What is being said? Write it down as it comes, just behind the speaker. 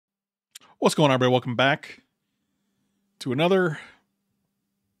What's going on, everybody? Welcome back to another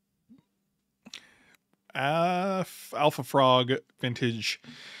Alphafrog vintage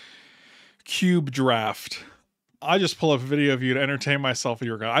cube draft. I just pull up a video of you to entertain myself.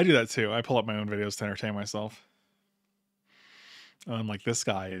 I do that too. I pull up my own videos to entertain myself. And I'm like, this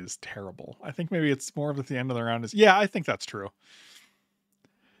guy is terrible. I think maybe it's more of at the end of the round. Yeah, I think that's true.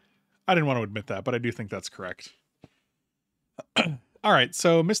 I didn't want to admit that, but I do think that's correct. All right,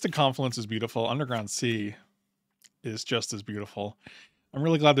 so Mystic Confluence is beautiful. Underground Sea is just as beautiful. I'm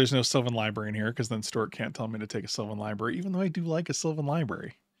really glad there's no Sylvan Library in here, because then Stuart can't tell me to take a Sylvan Library, even though I do like a Sylvan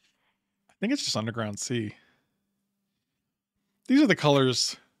Library. I think it's just Underground Sea. These are the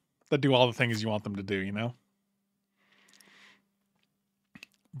colors that do all the things you want them to do, you know?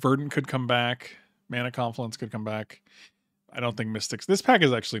 Verdant could come back. Mana Confluence could come back. I don't think Mystics... This pack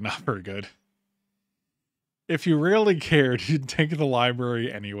is actually not very good. If you really cared, you'd take the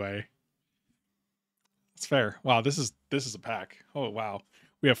library anyway. That's fair. Wow, this is a pack. Oh, wow.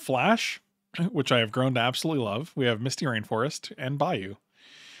 We have Flash, which I have grown to absolutely love. We have Misty Rainforest and Bayou.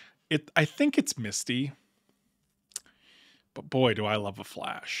 I think it's Misty. But boy, do I love a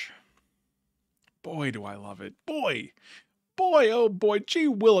Flash. Boy, do I love it. Boy, oh boy, gee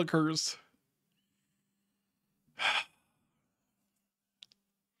willikers.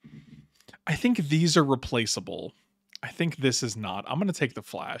 I think these are replaceable. I think this is not. I'm going to take the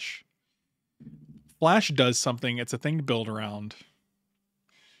Flash. Flash does something. It's a thing to build around.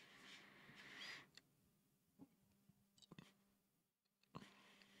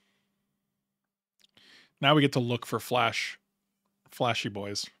 Now we get to look for flashy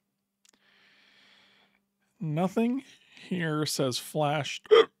boys. Nothing here says Flash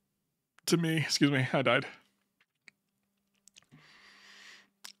to me. Excuse me, I died.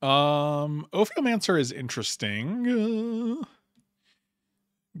 Ophiomancer is interesting.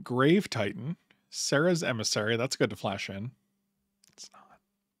 Grave Titan. Sarah's Emissary. That's good to flash in. It's not.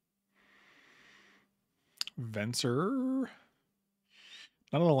 Venser.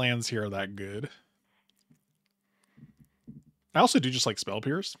 None of the lands here are that good. I also do just like Spell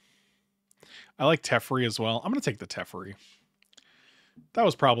Pierce. I like Teferi as well. I'm going to take the Teferi. That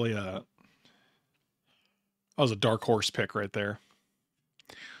was probably a dark horse pick right there.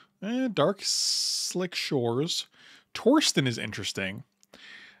 Dark Slick Shores. Torsten is interesting.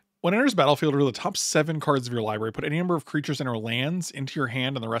 When it enters battlefield, reveal the top 7 cards of your library. Put any number of creatures and or lands into your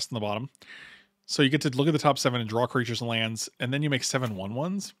hand and the rest in the bottom. So you get to look at the top 7 and draw creatures and lands, and then you make 7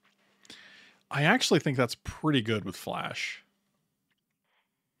 1/1s. I actually think that's pretty good with Flash.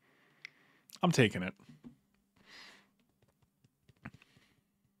 I'm taking it.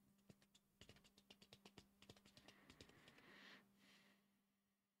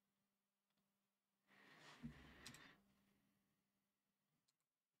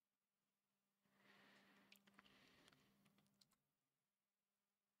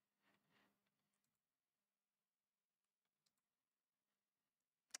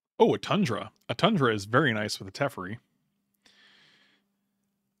 Oh, a Tundra. A Tundra is very nice with a Teferi.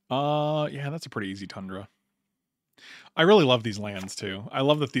 Yeah, that's a pretty easy Tundra. I really love these lands, too. I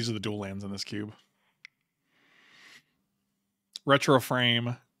love that these are the dual lands in this cube. Retro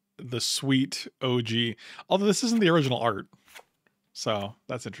Frame, the sweet OG. Although this isn't the original art. So,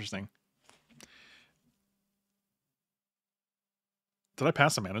 that's interesting. Did I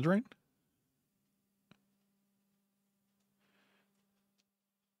pass a mana drain?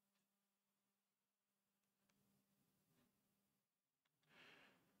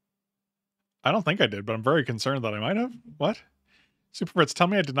 I don't think I did, but I'm very concerned that I might have. What? Super Fritz, tell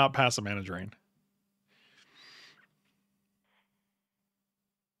me I did not pass a mana drain.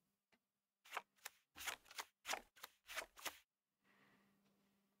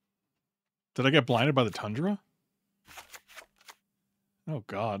 Did I get blinded by the Tundra? Oh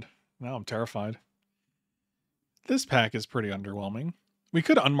god. Now I'm terrified. This pack is pretty underwhelming. We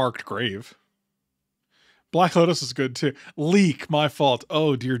could Unmarked Grave. Black Lotus is good too. Leak, my fault.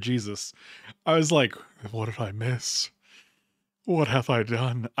 Oh dear Jesus. I was like, what did I miss? What have I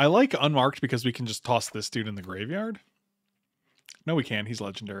done? I like Unmarked because we can just toss this dude in the graveyard. No, we can't. He's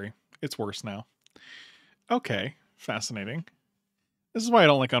legendary. It's worse now. Okay. Fascinating. This is why I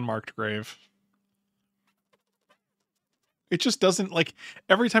don't like Unmarked Grave. It just doesn't, like,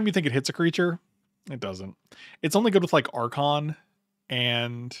 every time you think it hits a creature, it doesn't. It's only good with, like, Archon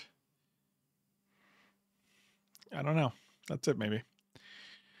and... I don't know. That's it, maybe.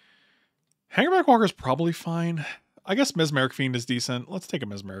 Hangerback Walker is probably fine. I guess Mesmeric Fiend is decent. Let's take a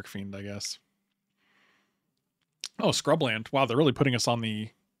Mesmeric Fiend, I guess. Oh, Scrubland. Wow, they're really putting us on the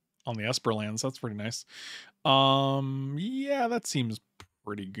Esper lands. That's pretty nice. Yeah, that seems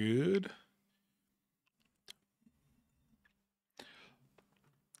pretty good.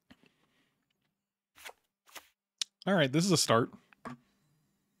 All right, this is a start.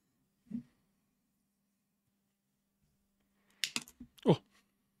 Oh.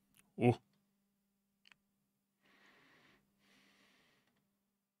 Oh.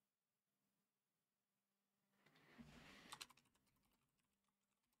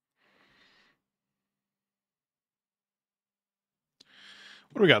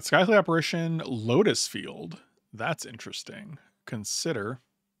 What do we got? Skyfly Apparition, Lotus Field. That's interesting. Consider.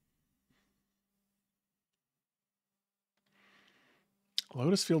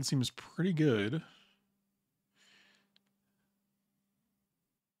 Lotus Field seems pretty good.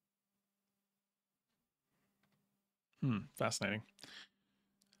 Fascinating.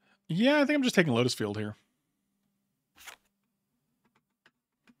 Yeah, I think I'm just taking Lotus Field here.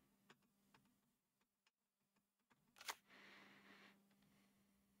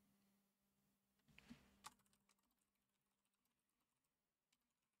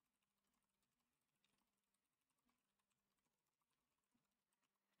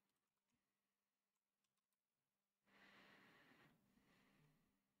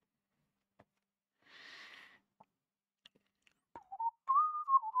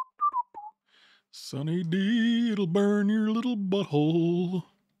 Sunny D, it'll burn your little butthole.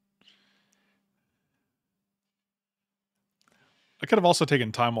 I could have also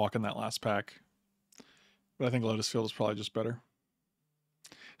taken Time Walk in that last pack, but I think Lotus Field is probably just better.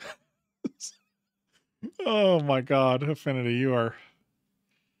 Oh my god, Affinity, you are...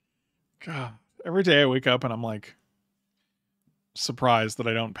 God, every day I wake up and I'm like surprised that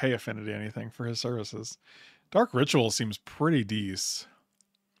I don't pay Affinity anything for his services. Dark Ritual seems pretty decent.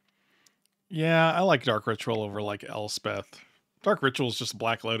 Yeah, I like Dark Ritual over like Elspeth. Dark Ritual is just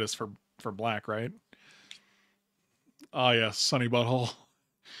Black Lotus for black, right? Ah, yes, Sunny Butthole.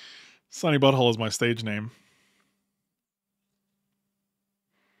 Sunny Butthole is my stage name.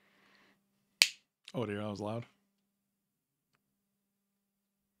 Oh dear, that was loud.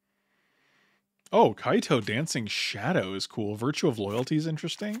 Oh, Kaito Dancing Shadow is cool. Virtue of Loyalty is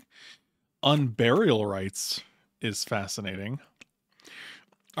interesting. Unburial Rites is fascinating.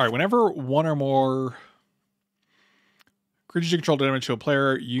 All right, whenever one or more creatures you control damage to a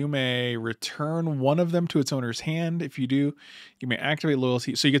player, you may return one of them to its owner's hand. If you do, you may activate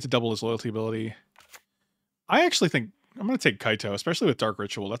loyalty. So you get to double his loyalty ability. I actually think I'm going to take Kaito, especially with Dark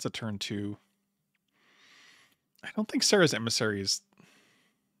Ritual. That's a turn 2. I don't think Sarah's Emissary is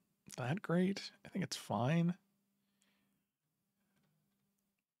that great. I think it's fine.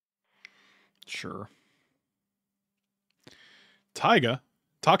 Sure. Taiga,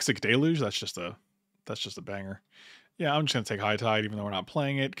 Toxic Deluge. That's just a banger. Yeah, I'm just gonna take High Tide, even though we're not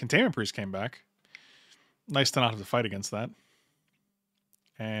playing it. Containment Priest came back. Nice to not have to fight against that.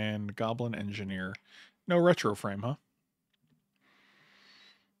 And Goblin Engineer. No retro frame, huh?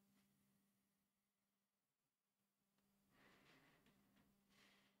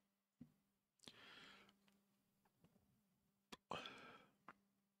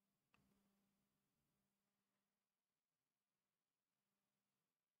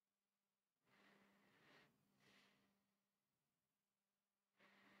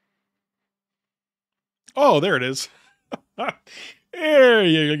 Oh, there it is. there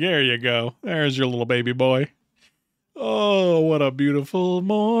you go. There's your little baby boy. Oh, what a beautiful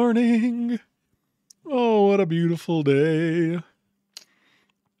morning. Oh, what a beautiful day.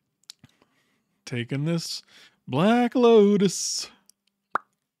 Taking this Black Lotus.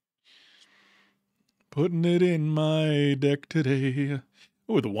 Putting it in my deck today.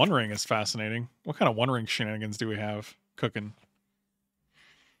 Oh, the One Ring is fascinating. What kind of One Ring shenanigans do we have cooking?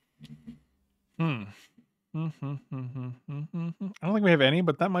 I don't think we have any,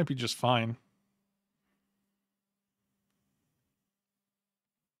 but that might be just fine.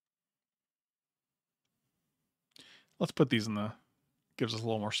 Let's put these in the... Gives us a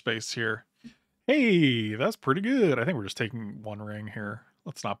little more space here. Hey, that's pretty good. I think we're just taking One Ring here.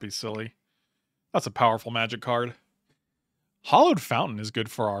 Let's not be silly. That's a powerful magic card. Hollowed Fountain is good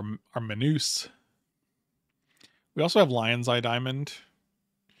for our Manus. We also have Lion's Eye Diamond.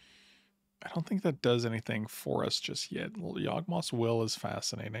 I don't think that does anything for us just yet. Yawgmoth's Will is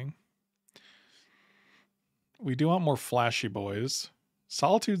fascinating. We do want more flashy boys.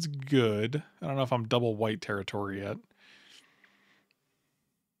 Solitude's good. I don't know if I'm double white territory yet.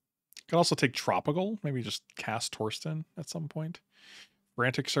 Could also take Tropical. Maybe just cast Torsten at some point.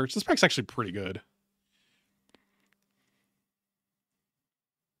 Frantic Search. This pack's actually pretty good.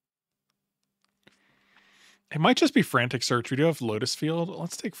 It might just be Frantic Search. We do have Lotus Field.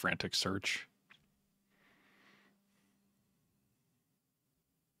 Let's take Frantic Search.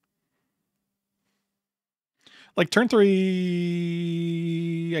 Like turn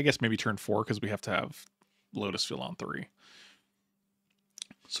 3, I guess maybe turn 4 because we have to have Lotus Field on 3.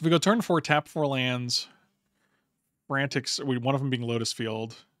 So if we go turn 4, tap 4 lands, Frantics, one of them being Lotus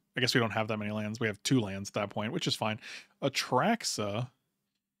Field. I guess we don't have that many lands. We have 2 lands at that point, which is fine. Atraxa.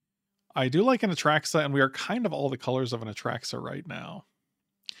 I do like an Atraxa, and we are kind of all the colors of an Atraxa right now.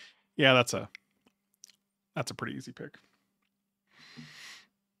 Yeah, that's a pretty easy pick.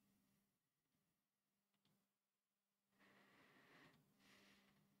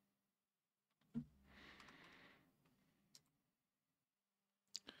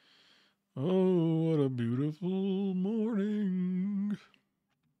 Oh, what a beautiful morning.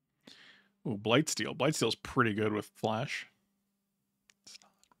 Oh, Blightsteel. Blightsteel's pretty good with Flash.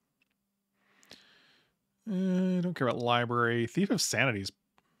 I don't care about Library. Thief of Sanity is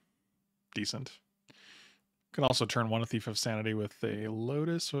decent. Can also turn 1 a Thief of Sanity with a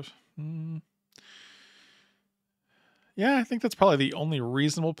Lotus. Yeah, I think that's probably the only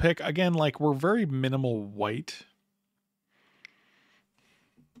reasonable pick. Again, like, we're very minimal white.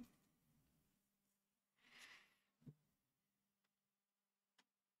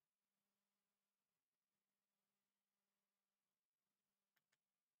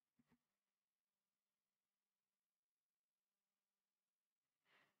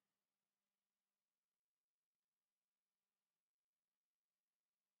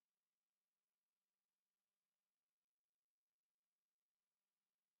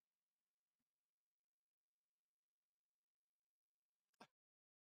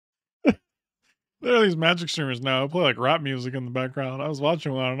 There are these Magic streamers now who play like rap music in the background. I was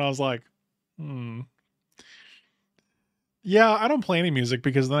watching one and I was like, Yeah, I don't play any music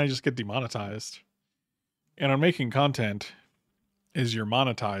because then I just get demonetized. And on making content is you're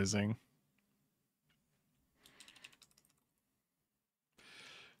monetizing.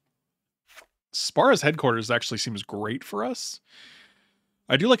 Spara's headquarters actually seems great for us.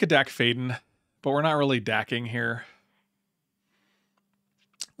 I do like a Dak Faden, but we're not really Dacking here.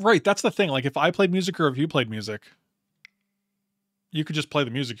 Right, that's the thing. Like, if I played music or if you played music, you could just play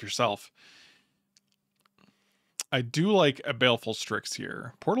the music yourself. I do like a Baleful Strix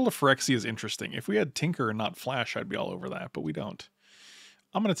here. Portal to Phyrexia is interesting. If we had Tinker and not Flash, I'd be all over that, but we don't.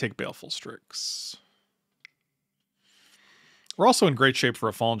 I'm going to take Baleful Strix. We're also in great shape for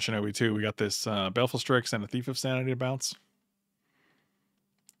a Fallen Shinobi, too. We got this Baleful Strix and a Thief of Sanity to bounce.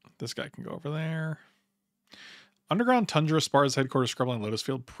 This guy can go over there. Underground Tundra, Spars Headquarters, Scrubbling Lotus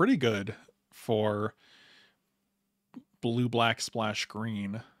Field. Pretty good for blue, black, splash,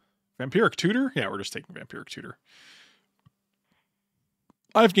 green. Vampiric Tutor? Yeah, we're just taking Vampiric Tutor.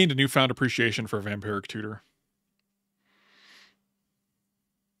 I've gained a newfound appreciation for Vampiric Tutor.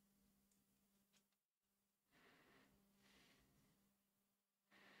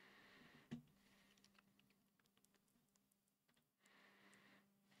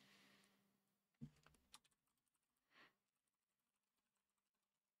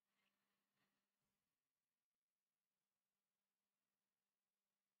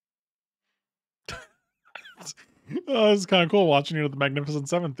 Oh, it's kind of cool watching you with the Magnificent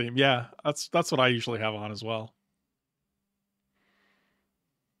Seven theme. Yeah, that's what I usually have on as well.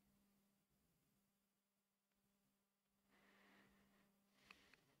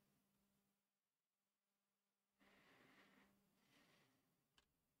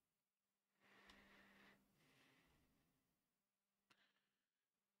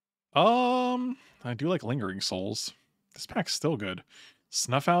 I do like Lingering Souls. This pack's still good.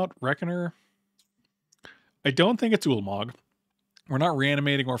 Snuff Out, Reckoner. I don't think it's Ulamog. We're not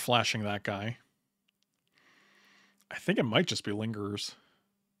reanimating or flashing that guy. I think it might just be Lingerers.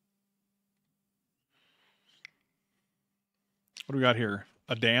 What do we got here?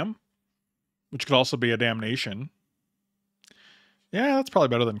 A Dam? Which could also be a Damnation. Yeah, that's probably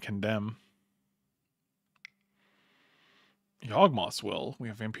better than Condemn. Yawgmoth's Will. We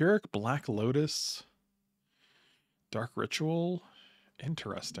have Vampiric, Black Lotus, Dark Ritual.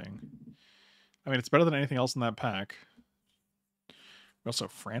 Interesting. I mean, it's better than anything else in that pack. We also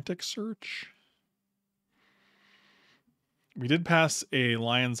have Frantic Search. We did pass a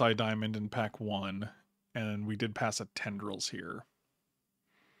Lion's Eye Diamond in pack 1, and we did pass a Tendrils here.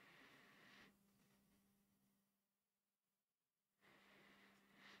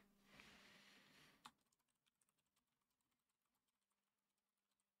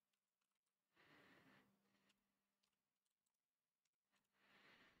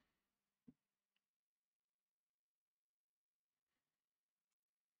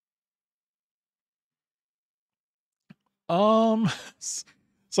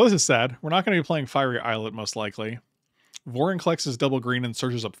 So this is sad. We're not going to be playing Fiery Islet, most likely. Vorin collects his double green and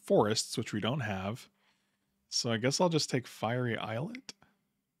searches up forests, which we don't have. So I guess I'll just take Fiery Islet.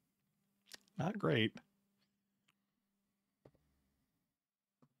 Not great.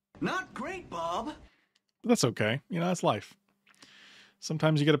 Not great, Bob. But that's okay. You know, that's life.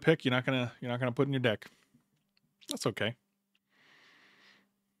 Sometimes you get a pick you're not gonna put in your deck. That's okay.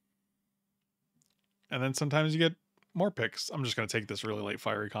 And then sometimes you get more picks. I'm just gonna take this really late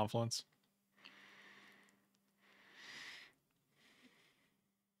Fiery Confluence.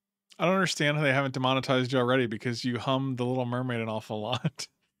 I don't understand how they haven't demonetized you already because you hum The Little Mermaid an awful lot.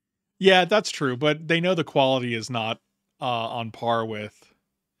 Yeah, that's true, but they know the quality is not on par with.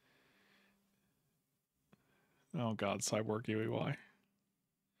 Oh God, Cyborg UEY.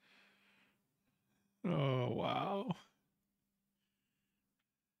 Oh wow.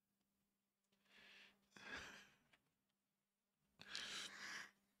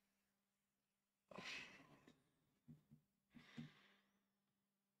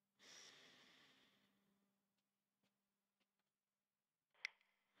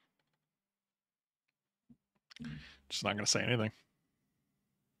 Just not gonna say anything.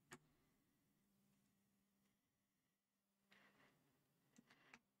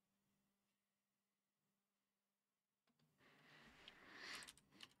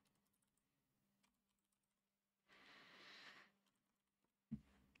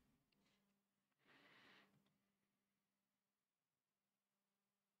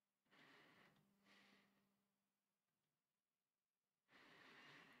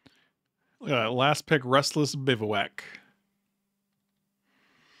 Last pick, Restless Bivouac.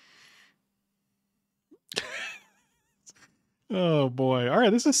 Oh boy. All right,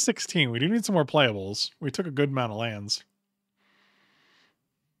 this is 16. We do need some more playables. We took a good amount of lands.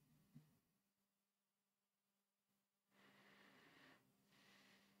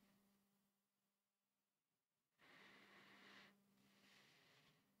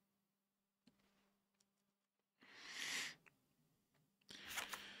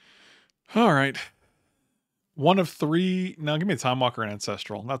 All right. One of three. Now give me a Time Walker and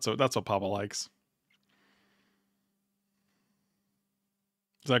Ancestral. That's what Papa likes.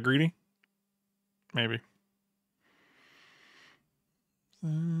 Is that greedy? Maybe.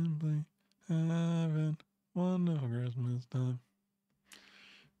 Simply having wonderful Christmas time.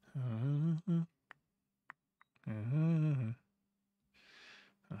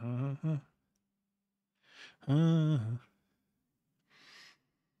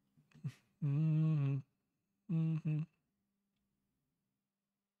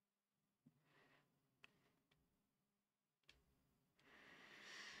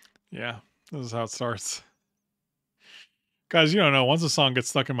 Yeah, this is how it starts. Guys, you don't know. Once a song gets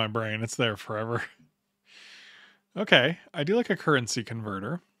stuck in my brain, it's there forever. Okay, I do like a currency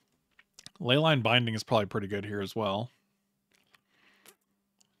converter. Leyline Binding is probably pretty good here as well.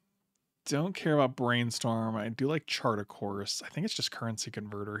 Don't care about Brainstorm. I do like Chart a Course. I think it's just currency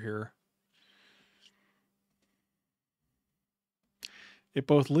converter here. It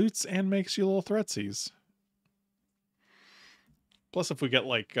both loots and makes you little threatsies. Plus, if we get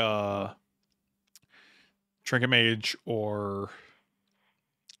like Trinket Mage or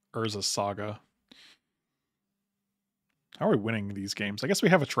Urza Saga. How are we winning these games? I guess we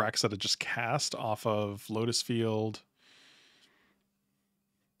have a track set to just cast off of Lotus Field.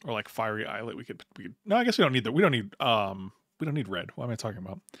 Or like Fiery Islet. We could no, I guess we don't need that. We don't need red. What am I talking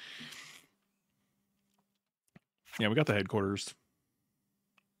about? Yeah, we got the headquarters.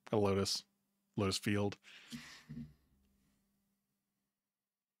 A Lotus Field.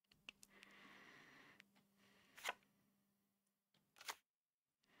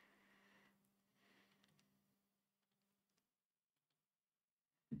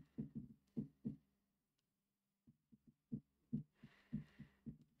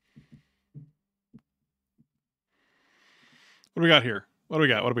 What do we got here? What do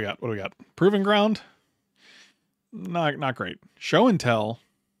we got? Proving Ground? Not great. Show and Tell?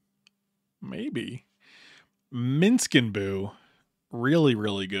 Maybe. Minskin Boo? Really,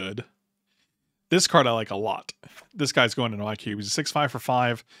 really good. This card I like a lot. This guy's going into my cube. He's a 6/5 for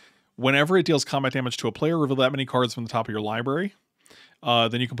 5. Whenever it deals combat damage to a player, reveal that many cards from the top of your library.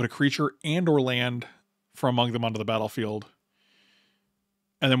 Then you can put a creature and or land from among them onto the battlefield.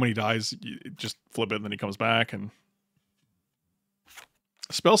 And then when he dies, you just flip it and then he comes back. And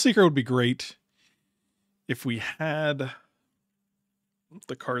Spellseeker would be great if we had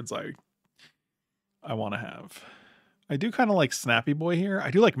the cards I want to have. I do kind of like Snappy Boy here.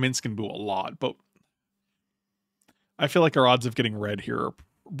 I do like Minskin Boo a lot, but I feel like our odds of getting red here,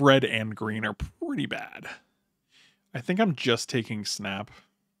 red and green, are pretty bad. I think I'm just taking Snap.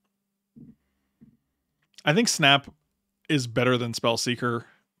 I think Snap is better than Spellseeker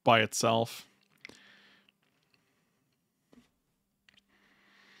by itself.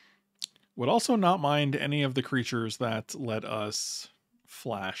 Would also not mind any of the creatures that let us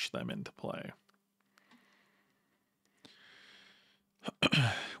flash them into play.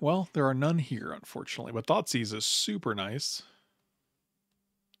 Well, there are none here, unfortunately, but Thoughtseize is super nice.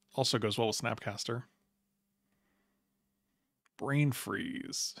 Also goes well with Snapcaster. Brain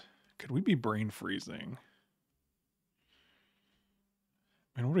Freeze. Could we be brain freezing?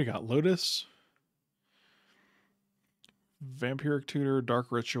 And what do we got? Lotus, Vampiric Tutor, Dark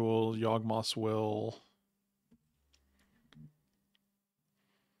Ritual, Yawgmoth's Will.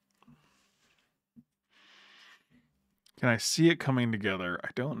 Can I see it coming together? I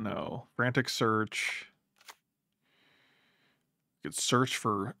don't know. Frantic Search. Could search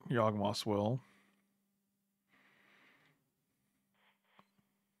for Yawgmoth's Will.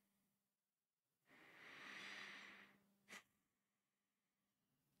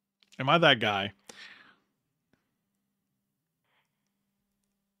 Am I that guy?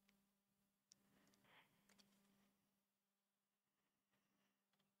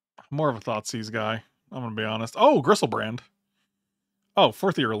 I'm more of a Thoughtseize guy. I'm going to be honest. Oh, Gristlebrand. Oh,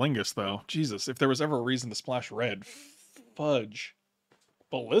 Fourth Year Lingus, though. Jesus, if there was ever a reason to splash red. Fudge.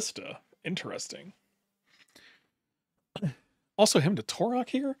 Ballista. Interesting. Also him to Torok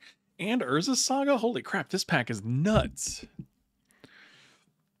here? And Urza's Saga? Holy crap, this pack is nuts.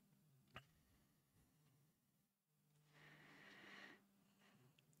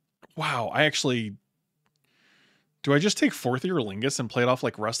 Wow, I actually... Do I just take Fourth Year Lingus and play it off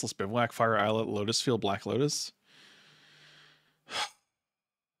like Restless Bivouac, Fire Islet, Lotus Field, Black Lotus?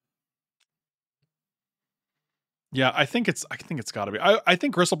 Yeah, I think it's gotta be. I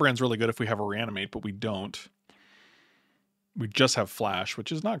think Gristlebrand's really good if we have a reanimate, but we don't. We just have Flash,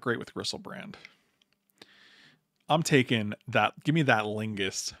 which is not great with Gristlebrand. I'm taking that. Give me that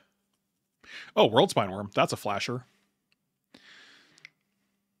Lingus. Oh, World Spineworm. That's a flasher.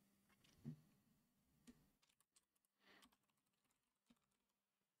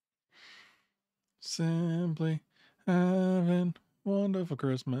 Simply having wonderful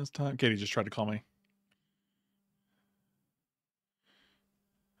Christmas time. Katie just tried to call me.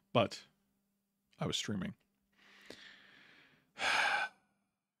 But I was streaming.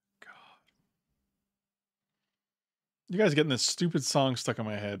 God. You guys getting this stupid song stuck in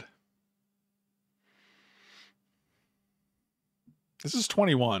my head. This is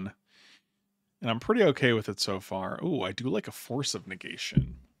 21. And I'm pretty okay with it so far. Ooh, I do like a Force of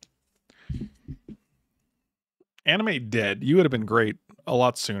Negation. Animate Dead. You would have been great a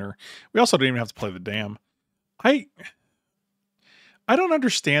lot sooner. We also didn't even have to play the dam. I don't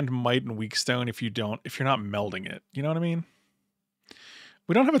understand Might and Weakstone if you're not melding it. You know what I mean?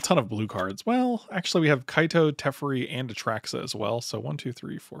 We don't have a ton of blue cards. Well, actually we have Kaito, Teferi, and Atraxa as well. So 1, 2,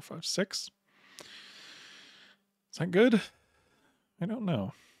 3, 4, 5, 6. Is that good? I don't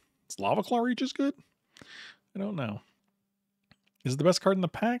know. Is Lava Claw Reach is good? I don't know. Is it the best card in the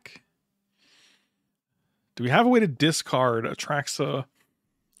pack? Do we have a way to discard Atraxa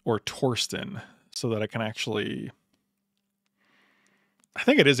or Torsten so that I can actually... I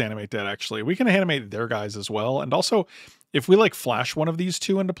think it is Animate Dead, actually. We can animate their guys as well. And also, if we like flash one of these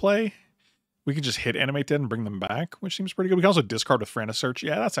two into play, we can just hit Animate Dead and bring them back, which seems pretty good. We can also discard with Frantic Search.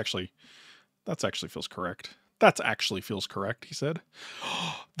 Yeah, that's actually feels correct. That actually feels correct, he said.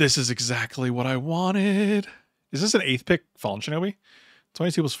 This is exactly what I wanted. Is this an 8th pick Fallen Shinobi?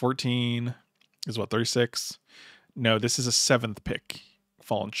 22 plus 14 is what, 36? No, this is a 7th pick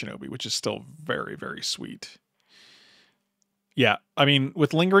Fallen Shinobi, which is still very, very sweet. Yeah, I mean,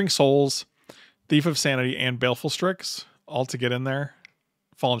 with Lingering Souls, Thief of Sanity, and Baleful Strix all to get in there,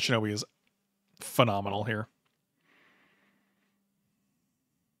 Fallen Shinobi is phenomenal here.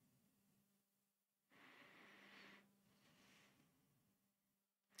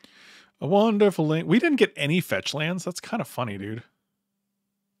 A wonderful link. We didn't get any fetch lands. That's kind of funny, dude.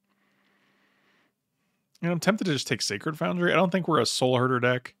 You know, I'm tempted to just take Sacred Foundry. I don't think we're a Soul Herder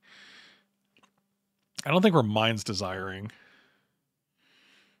deck. I don't think we're Mind's Desiring.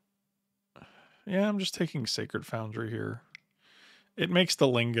 Yeah, I'm just taking Sacred Foundry here. It makes the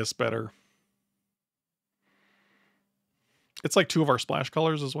Lingus better. It's like 2 of our splash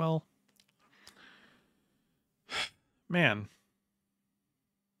colors as well. Man.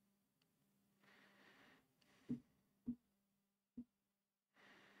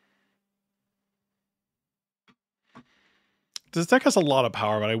 This deck has a lot of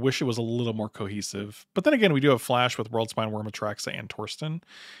power, but I wish it was a little more cohesive. But then again, we do have Flash with World Spine, Worm, Atraxa, and Torsten.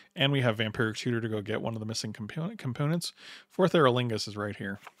 And we have Vampiric Tutor to go get one of the missing components. Fourth Aerolingus is right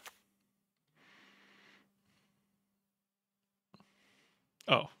here.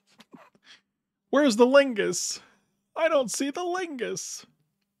 Oh. Where's the Lingus? I don't see the Lingus.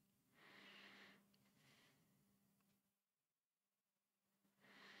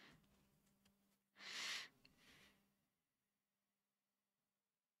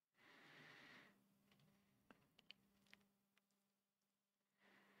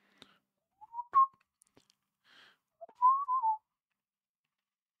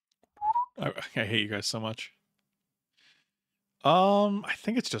 I hate you guys so much. I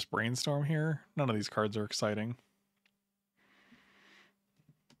think it's just Brainstorm here. None of these cards are exciting.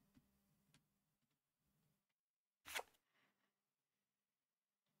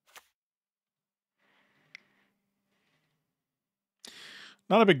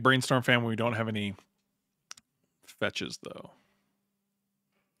 Not a big Brainstorm fan when we don't have any fetches, though.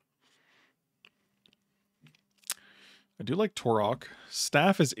 I do like Torok.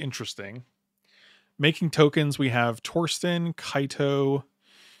 Staff is interesting. Making tokens, we have Torsten, Kaito,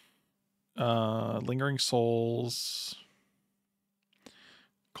 Lingering Souls.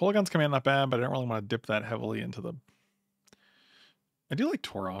 Kolaghan's Command not bad, but I don't really want to dip that heavily into the... I do like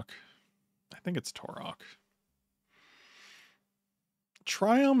Torok. I think it's Torok.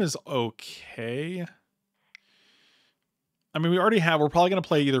 Triumph is okay. I mean, we're probably going to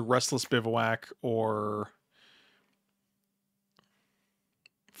play either Restless Bivouac or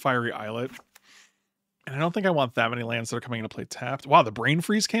Fiery Islet. And I don't think I want that many lands that are coming into play tapped. Wow, the Brain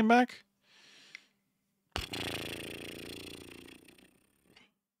Freeze came back?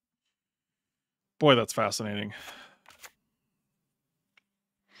 Boy, that's fascinating.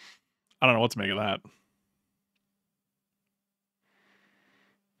 I don't know what to make of that.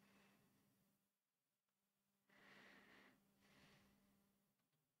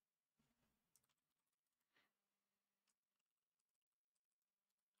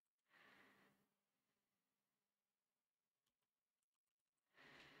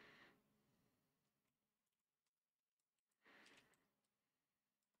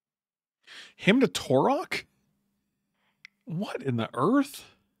 Him to Torok? What in the earth?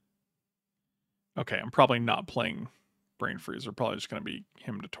 Okay, I'm probably not playing Brain Freeze. We're probably just going to be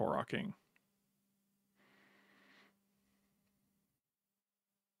him to Toroking.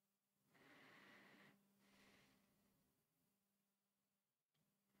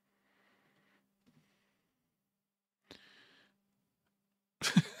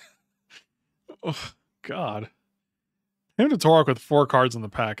 Oh, God. Him to Torok with 4 cards in the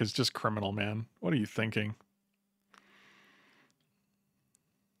pack is just criminal, man. What are you thinking?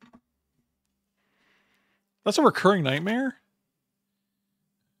 That's a recurring nightmare?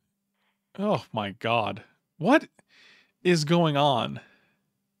 Oh my God. What is going on?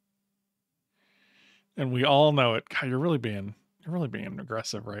 And we all know it. God, you're really being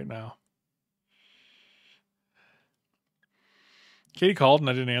aggressive right now. Katie called and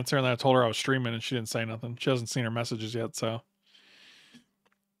I didn't answer, and then I told her I was streaming and she didn't say nothing. She hasn't seen her messages yet, so.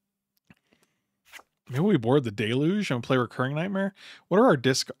 Maybe we board the Deluge and play Recurring Nightmare? What are our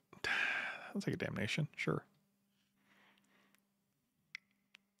disc... I'll take a Damnation, sure.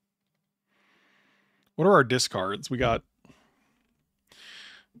 What are our discards? We got...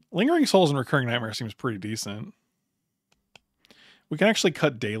 Lingering Souls and Recurring Nightmare seems pretty decent. We can actually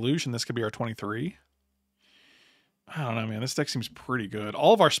cut Deluge, and this could be our 23. I don't know, man. This deck seems pretty good.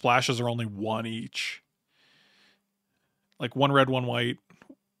 All of our splashes are only 1 each. Like 1 red, 1 white.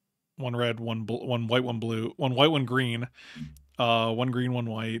 1 red, 1 white, 1 blue. 1 white, 1 green. 1 green, 1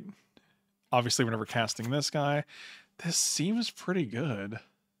 white. Obviously, we're never casting this guy. This seems pretty good.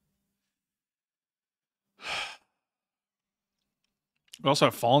 We also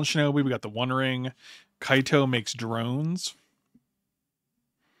have Fallen Shinobi. We got the One Ring. Kaito makes drones.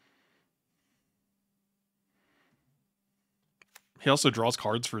 He also draws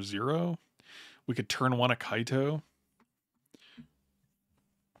cards for 0. We could turn 1 a Kaito.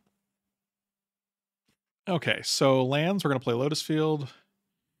 Okay, so lands, we're going to play Lotus Field.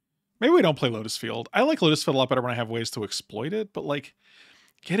 Maybe we don't play Lotus Field. I like Lotus Field a lot better when I have ways to exploit it, but like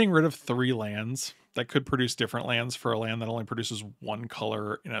getting rid of 3 lands that could produce different lands for a land that only produces 1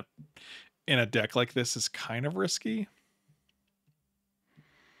 color in a deck like this is kind of risky.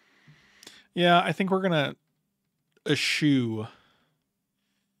 Yeah, I think we're going to eschew.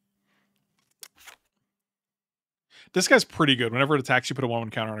 This guy's pretty good. Whenever it attacks, you put a 1/1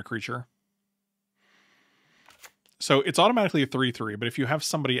 counter on a creature. So it's automatically a 3/3, but if you have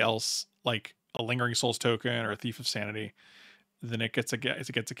somebody else, like a Lingering Souls token or a Thief of Sanity, then it gets a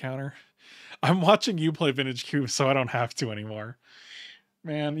counter. I'm watching you play Vintage Cube, so I don't have to anymore.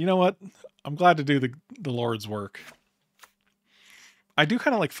 Man, you know what? I'm glad to do the Lord's work. I do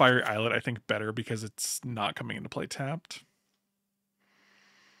kind of like Fiery Islet, I think, better because it's not coming into play tapped.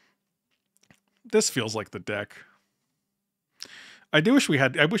 This feels like the deck. I almost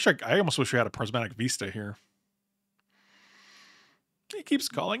wish we had a Prismatic Vista here. He keeps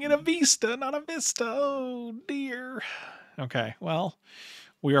calling it a Vista, not a Vista. Oh, dear. Okay, well,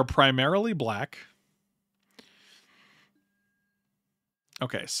 we are primarily black.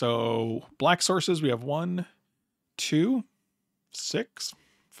 Okay, so black sources, we have 1, 2, 6,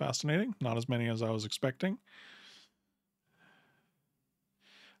 Fascinating. Not as many as I was expecting.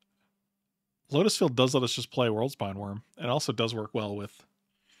 Lotus Field does let us just play Worldspine Worm. It also does work well with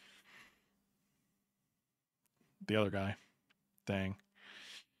the other guy. Dang.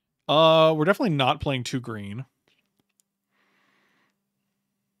 We're definitely not playing 2 green.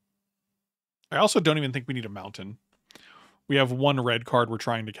 I also don't even think we need a mountain. We have 1 red card we're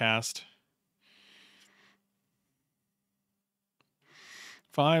trying to cast.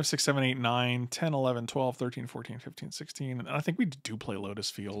 5, 6, 7, 8, 9, 10, 11, 12, 13, 14, 15, 16. And I think we do play Lotus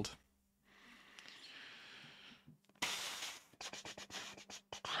Field.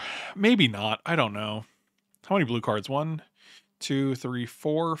 Maybe not. I don't know. How many blue cards? 1, 2, 3,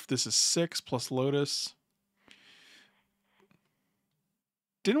 4. This is 6 plus Lotus.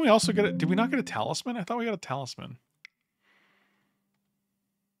 Didn't we also get it? Did we not get a talisman? I thought we got a talisman.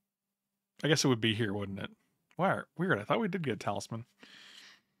 I guess it would be here, wouldn't it? Wow, weird. I thought we did get a talisman.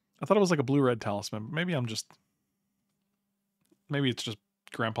 I thought it was like a blue-red talisman. Maybe it's just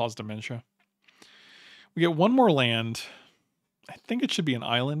Grandpa's dementia. We get 1 more land. I think it should be an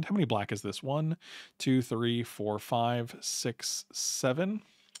island. How many black is this? 1, 2, 3, 4, 5, 6, 7.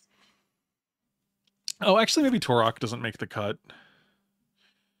 Oh, actually, maybe Torok doesn't make the cut.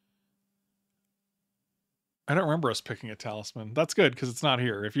 I don't remember us picking a talisman. That's good, because it's not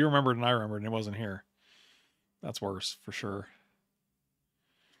here. If you remembered and I remembered and it wasn't here, that's worse, for sure.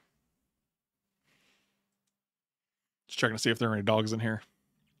 Just checking to see if there are any dogs in here.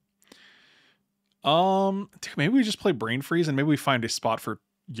 Maybe we just play Brain Freeze and maybe we find a spot for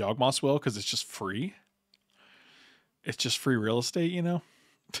Yawgmoth's Will because it's just free. It's just free real estate, you know?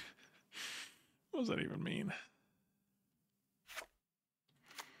 What does that even mean?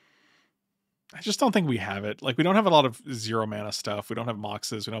 I just don't think we have it. Like, we don't have a lot of 0 mana stuff. We don't have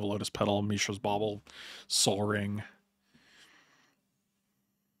Moxes. We don't have a Lotus Petal, Mishra's Bauble, Soul Ring.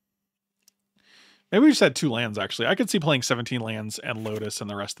 Maybe we just had 2 lands, actually. I could see playing 17 lands and Lotus and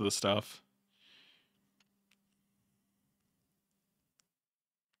the rest of the stuff.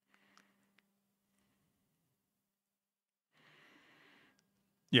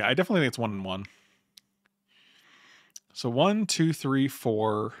 Yeah, I definitely think it's 1 and 1. So 1, 2, 3,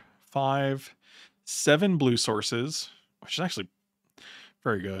 4, 5, 7 blue sources, which is actually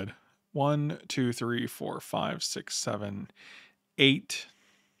very good. 1, 2, 3, 4, 5, 6, 7, 8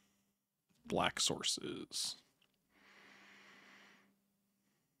 black sources.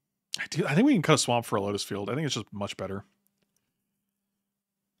 I think we can cut a swamp for a Lotus Field. I think it's just much better.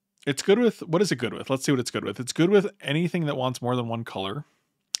 It's good with, what is it good with? Let's see what it's good with. It's good with anything that wants more than 1 color.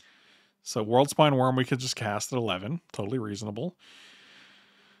 So Worldspine Worm we could just cast at 11. Totally reasonable.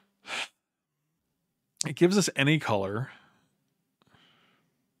 It gives us any color.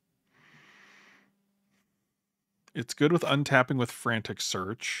 It's good with untapping with Frantic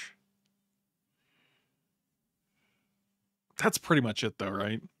Search. That's pretty much it though,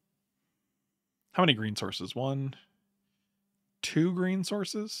 right? How many green sources? 1, 2 green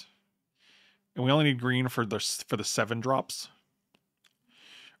sources? And we only need green for the 7 drops.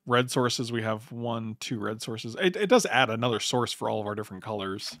 Red sources, we have 1, 2 red sources. It does add another source for all of our different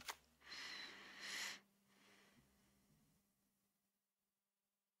colors.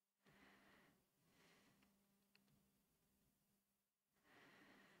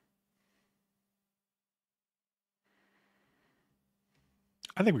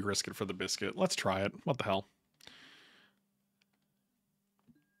 I think we risk it for the biscuit. Let's try it. What the hell?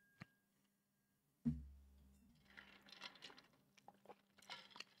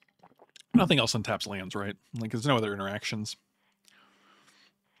 Nothing else untaps lands, right? Like, there's no other interactions.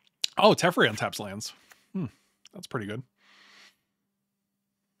 Oh, Teferi untaps lands. That's pretty good.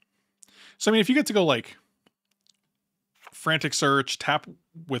 So, I mean, if you get to go, like, Frantic Search, tap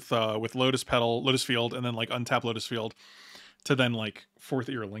with Lotus Petal, Lotus Field, and then, like, untap Lotus Field to then, like, 4th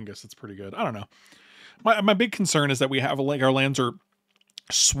Earlingus, it's pretty good. I don't know. My big concern is that we have, like, our lands are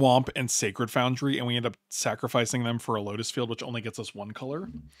Swamp and Sacred Foundry, and we end up sacrificing them for a Lotus Field, which only gets us 1 color.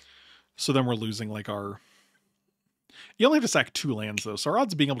 So then we're losing, like, our... You only have to sack 2 lands, though, so our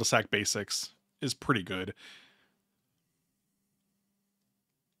odds of being able to sack basics is pretty good.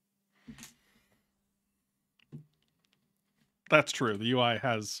 That's true. The UI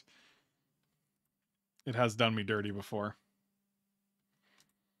has... It has done me dirty before.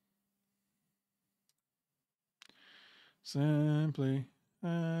 Simply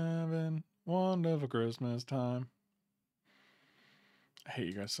having wonderful Christmas time. I hate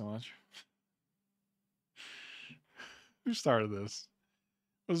you guys so much. Who started this?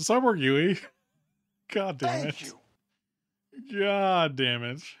 Was it Cyborg Yui? God damn it. Thank you. God damn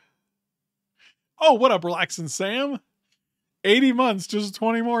it. Oh, what up, Relaxin' Sam? 80 months, just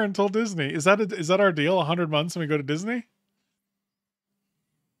 20 more until Disney. Is that our deal? 100 months and we go to Disney?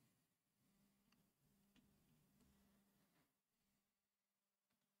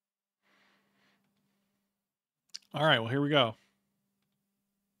 All right, well, here we go.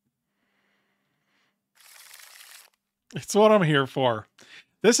 It's what I'm here for.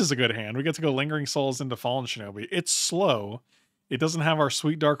 This is a good hand. We get to go Lingering Souls into Fallen Shinobi. It's slow. It doesn't have our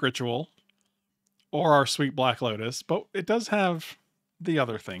Sweet Dark Ritual or our Sweet Black Lotus, but it does have the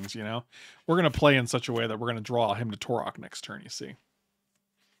other things, you know? We're going to play in such a way that we're going to draw him to Torok next turn, you see.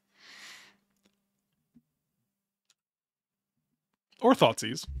 Or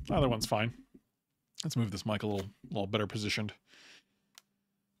Thoughtseize. Either one's fine. Let's move this mic a little better positioned.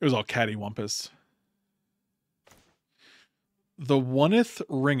 It was all cattywampus. The oneth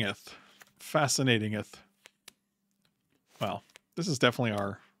ringeth. Fascinatingeth. Well, this is definitely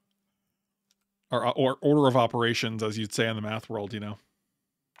our order of operations, as you'd say in the math world, you know.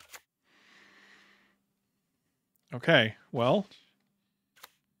 Okay, well.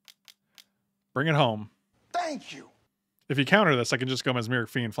 Bring it home. Thank you. If you counter this, I can just go Mesmeric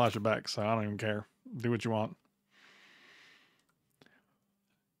Fiend, flash it back, so I don't even care. Do what you want.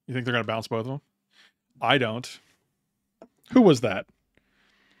 You think they're going to bounce both of them? I don't. Who was that?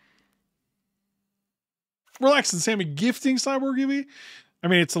 Relax and Sammy gifting Cyborg Yui? I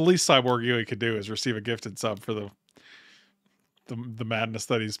mean, it's the least Cyborg Yui could do is receive a gifted sub for the madness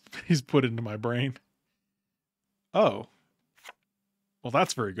that he's put into my brain. Oh. Well,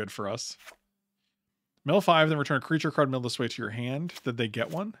 that's very good for us. Mill 5, then return a creature card milled this way to your hand. Did they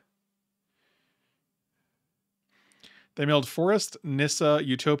get one? They milled Forest, Nissa,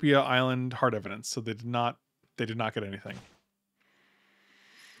 Utopia, Island, Hard Evidence. So they did not get anything.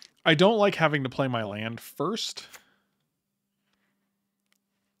 I don't like having to play my land first.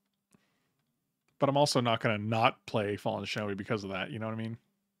 But I'm also not going to not play Fallen Shinobi because of that. You know what I mean?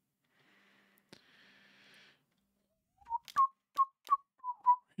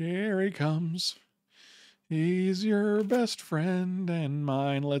 Here he comes. He's your best friend and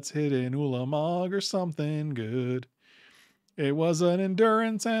mine. Let's hit an Ulamog or something good. It was an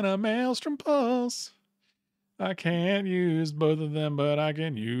Endurance and a Maelstrom Pulse. I can't use both of them, but I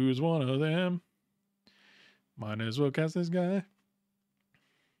can use one of them. Might as well cast this guy.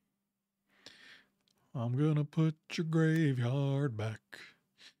 I'm gonna put your graveyard back.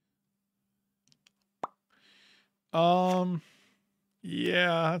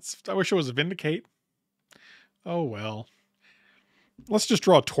 Yeah, I wish it was a Vindicate. Oh well. Let's just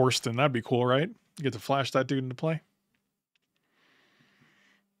draw Torsten. That'd be cool, right? You get to flash that dude into play.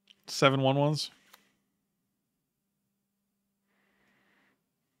 7 1/1s.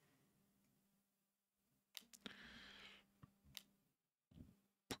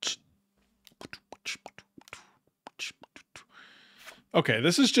 Okay,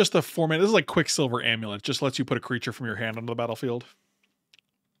 this is just a format. This is like Quicksilver Amulet. Just lets you put a creature from your hand onto the battlefield.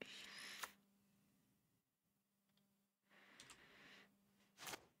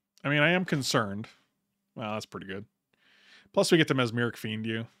 I mean, I am concerned. Well, that's pretty good. Plus, we get to Mesmeric Fiend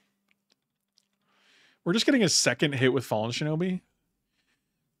you. We're just getting a second hit with Fallen Shinobi.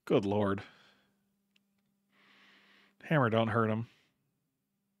 Good lord. Hammer, don't hurt him.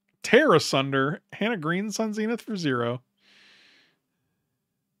 Tear Asunder. Hannah Green Sun Zenith for 0.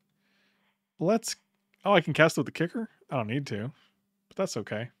 Let's... Oh, I can cast it with the kicker? I don't need to. But that's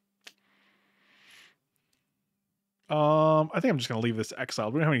okay. I think I'm just going to leave this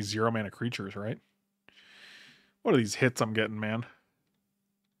exiled. We don't have any 0 mana creatures, right? What are these hits I'm getting, man?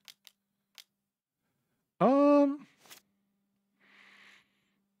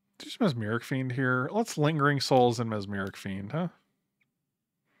 Just Mesmeric Fiend here. Let's Lingering Souls and Mesmeric Fiend, huh?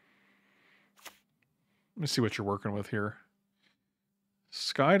 Let me see what you're working with here.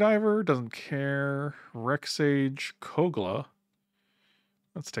 Skydiver, doesn't care. Rexage, Kogla.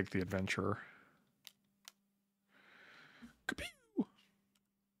 Let's take the Adventurer. Kapew!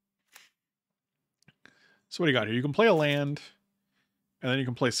 So what do you got here? You can play a land, and then you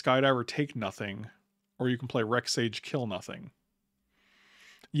can play Skydiver, take nothing, or you can play Rexage, kill nothing.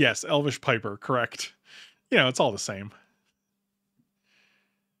 Yes, Elvish Piper, correct. You know, it's all the same.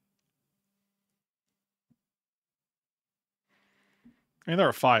 I mean, there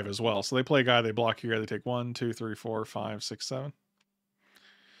are 5 as well. So they play a guy, they block your guy, they take 1, 2, 3, 4, 5, 6, 7.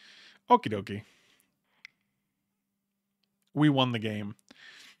 Okie dokie. We won the game.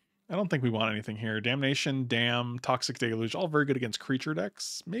 I don't think we want anything here. Damnation, Dam, Toxic Deluge, all very good against creature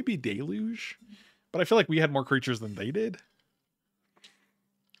decks. Maybe Deluge. But I feel like we had more creatures than they did.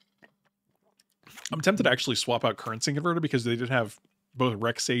 I'm tempted to actually swap out Currency Converter because they did have both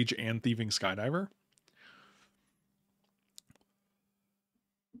Rexage and Thieving Skydiver.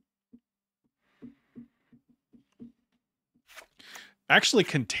 Actually,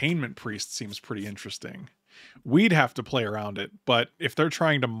 Containment Priest seems pretty interesting. We'd have to play around it, but if they're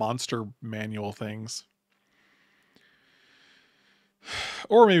trying to monster manual things...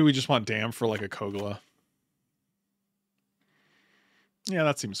 Or maybe we just want Dam for like a Kogla. Yeah,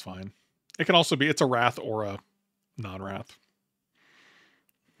 that seems fine. It can also be, it's a Wrath or a non-Wrath.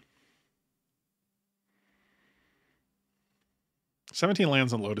 "17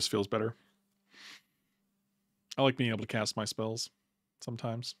 lands on Lotus" feels better. I like being able to cast my spells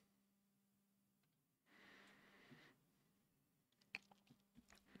sometimes.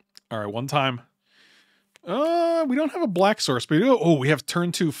 All right, one time. We don't have a black source, but we have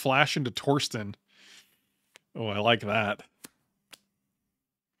turn 2 flash into Torsten. Oh, I like that.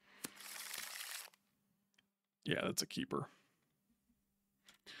 Yeah, that's a keeper.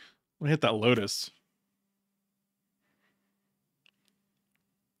 Let me hit that Lotus.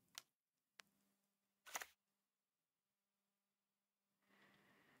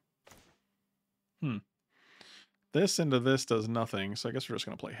 This into this does nothing, so I guess we're just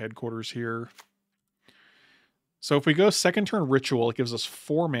going to play Headquarters here. So if we go second turn Ritual, it gives us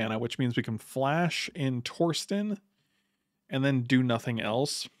 4 mana, which means we can flash in Torsten and then do nothing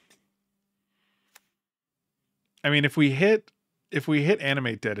else. I mean, if we hit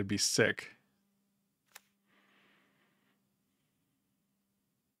Animate Dead, it'd be sick.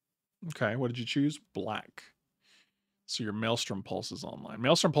 Okay, what did you choose? Black. So your Maelstrom Pulse is online.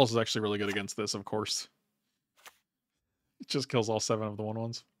 Maelstrom Pulse is actually really good against this, of course. It just kills all 7 of the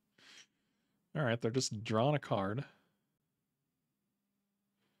 1/1s. All right, they're just drawing a card.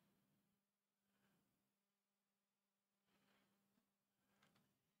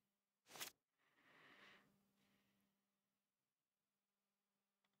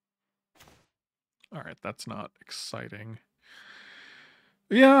 All right, that's not exciting.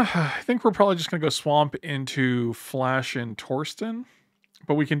 Yeah, I think we're probably just going to go Swamp into Flash and Torsten,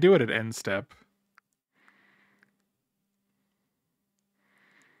 but we can do it at end step.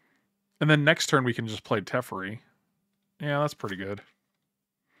 And then next turn we can just play Teferi. Yeah, that's pretty good.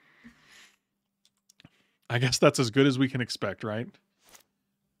 I guess that's as good as we can expect, right?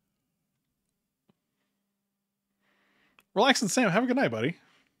 Relax and Sam, have a good night, buddy.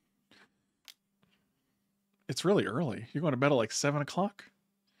 It's really early. You're going to bed at like 7 o'clock?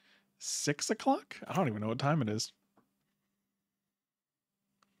 6 o'clock? I don't even know what time it is.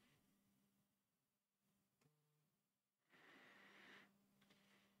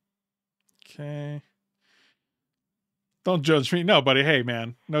 Okay. Don't judge me. No, buddy. Hey,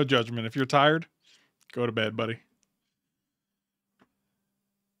 man. No judgment. If you're tired, go to bed, buddy.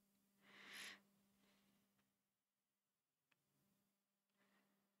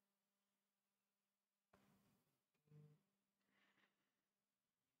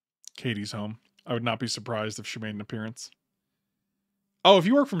 Katie's home. I would not be surprised if she made an appearance. Oh, if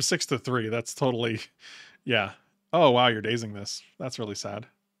you work from 6 to 3, that's totally... Yeah. Oh, wow, you're dazing this. That's really sad.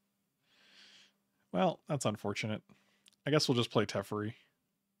 Well, that's unfortunate. I guess we'll just play Teferi.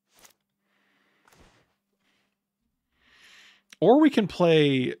 Or we can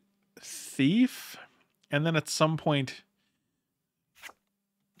play Thief, and then at some point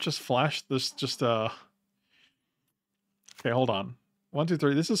just flash this, Okay, hold on. 1, 2,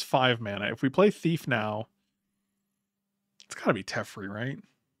 3. This is 5 mana. If we play Thief now, it's gotta be Teferi, right?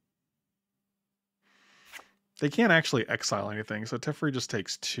 They can't actually exile anything, so Teferi just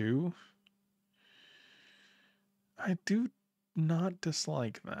takes 2. I do not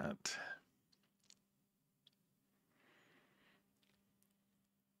dislike that.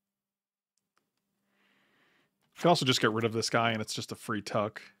 You can also just get rid of this guy and it's just a free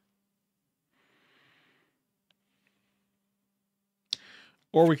tuck.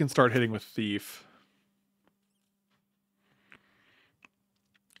 Or we can start hitting with Thief.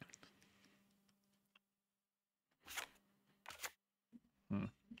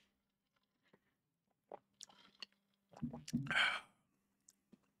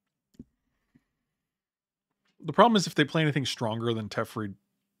 The problem is if they play anything stronger than Teferi.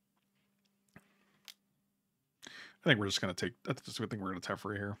 I think we're just going to take... I think we're going to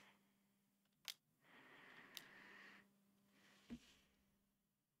Teferi here.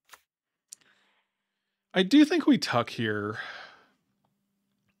 I do think we tuck here.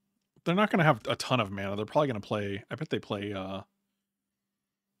 They're not going to have a ton of mana. They're probably going to play... I bet they play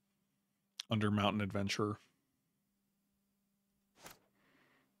Under Mountain Adventure.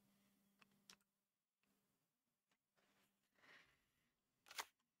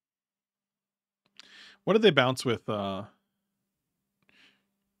 What did they bounce with? Okay,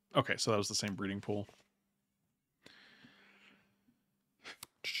 so that was the same breeding pool.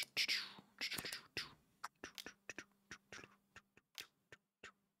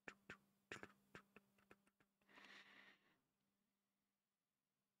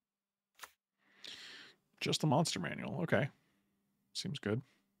 Just the monster manual. Okay. Seems good.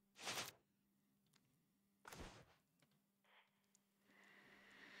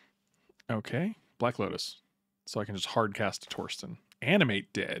 Okay. Black Lotus. So I can just hard cast a Torsten.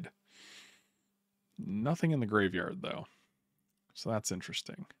 Animate Dead. Nothing in the graveyard, though. So that's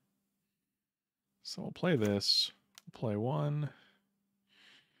interesting. So we'll play this. We'll play 1,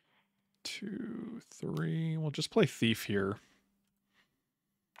 2, 3. We'll just play Thief here.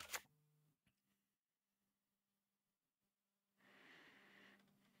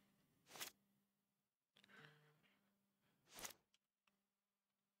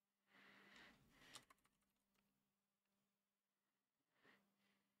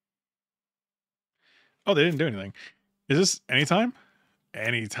 Oh, they didn't do anything. Is this anytime?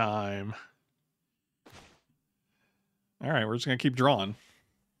 Anytime. All right, we're just going to keep drawing.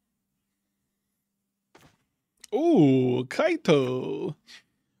 Ooh, Kaito.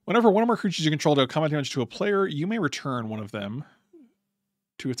 Whenever one of our creatures you control deal combat damage to a player, you may return one of them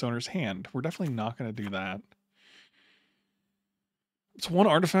to its owner's hand. We're definitely not going to do that. It's one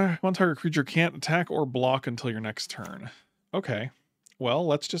artifact. One target creature can't attack or block until your next turn. Okay. Well,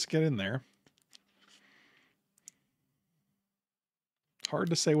 let's just get in there. Hard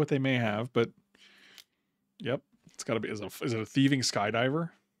to say what they may have, but yep, it's got to be. Is it a thieving skydiver?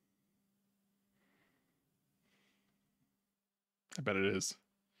 I bet it is.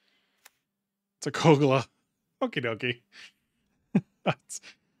 It's a Kogla. Okie dokie.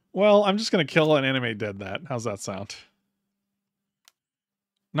 Well, I'm just going to kill and animate dead that. How's that sound?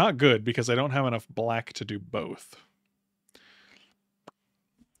 Not good, because I don't have enough black to do both.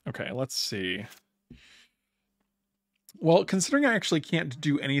 Okay, let's see. Well, considering I actually can't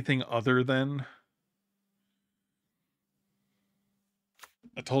do anything other than...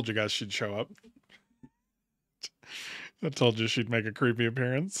 I told you guys she'd show up. I told you she'd make a creepy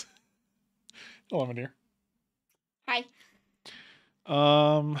appearance. Hello, my dear. Hi.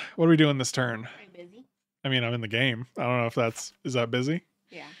 What are we doing this turn? Are you busy? I mean, I'm in the game. I don't know if that's... Is that busy?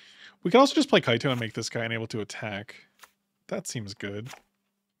 Yeah. We could also just play Kaito and make this guy unable to attack. That seems good.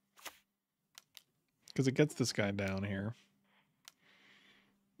 Because it gets this guy down here.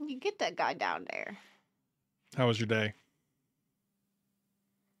 You get that guy down there. How was your day?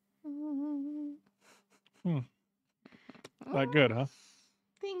 Not good, huh?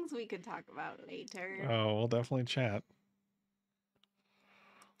 Things we could talk about later. Oh, we'll definitely chat.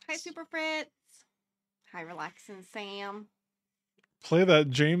 Hi, Super Fritz. Hi, Relaxing Sam. Play that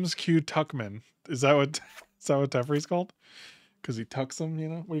James Q. Tuckman. Is that what Teferi's called? Because he tucks them, you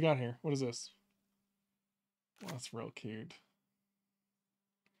know? What do you got here? What is this? Oh, that's real cute.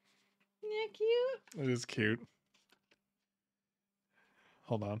 Yeah, cute. It is cute.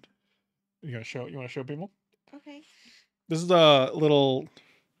 Hold on. You want to show people? Okay. This is a little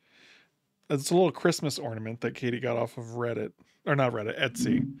Christmas ornament that Katie got off of Reddit. Or not Reddit,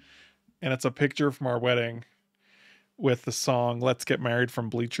 Etsy. And it's a picture from our wedding with the song Let's Get Married from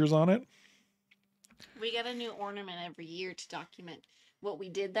Bleachers on it. We get a new ornament every year to document what we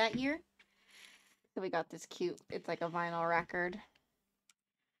did that year. So we got this cute, it's like a vinyl record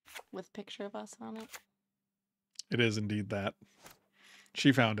with a picture of us on it. It is indeed that.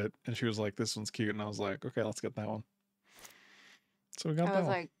 She found it and she was like, this one's cute. And I was like, okay, let's get that one. So we got that one. I was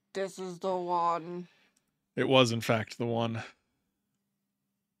like, this is the one. It was, in fact, the one.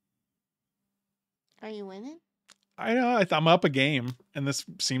 Are you winning? I know. I'm up a game, and this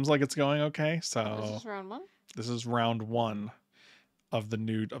seems like it's going okay. So This is round 1? This is round 1 of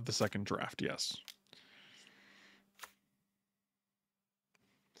the second draft. Yes.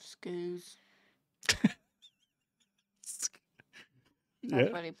 Scoos. Yeah.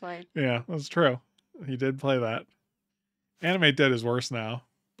 That's what he played. Yeah, that's true. He did play that. Animate Dead is worse now,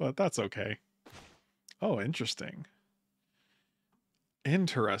 but that's okay. Oh, interesting.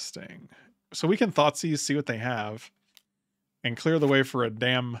 Interesting. So we can Thoughtseize, see what they have, and clear the way for a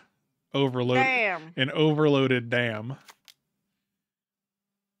dam overload. Damn. An overloaded dam.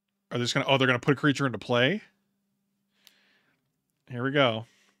 Are they just gonna? Oh, they're gonna put a creature into play. Here we go.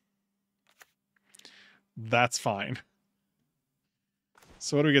 That's fine.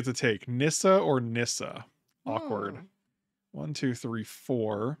 So what do we get to take? Nissa or Nissa? Awkward. 1, 2, 3,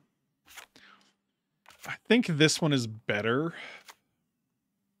 4. I think this one is better.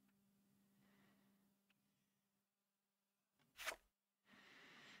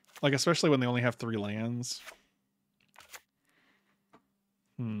 Like, especially when they only have 3 lands.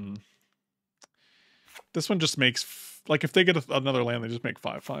 This one just makes... Like, if they get another land, they just make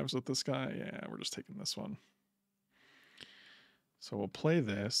 5/5s with this guy. Yeah, we're just taking this one. So we'll play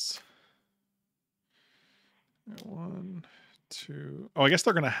this. 1, 2... Oh, I guess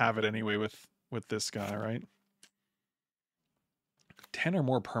they're going to have it anyway with with this guy, right? 10 or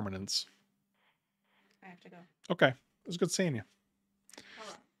more permanents. I have to go. Okay. It was good seeing you.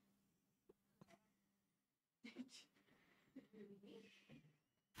 Hello.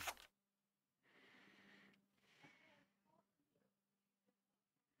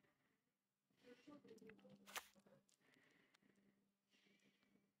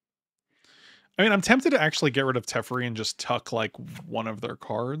 I mean, I'm tempted to actually get rid of Teferi and just tuck like one of their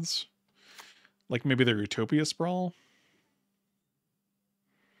cards. Like maybe their Utopia Sprawl.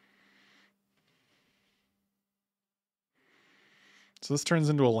 So this turns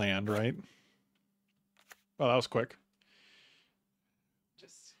into a land, right? Oh, that was quick.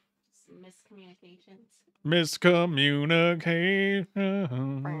 Just miscommunications. Miscommunication.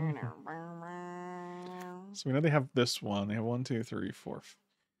 So we know they have this one. They have 1, 2, 3, 4.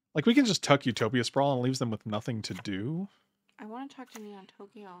 Like we can just tuck Utopia Sprawl and it leaves them with nothing to do. I want to talk to Neon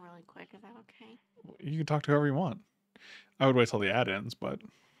Tokyo really quick. Is that okay? You can talk to whoever you want. I would wait till the ad ends, but...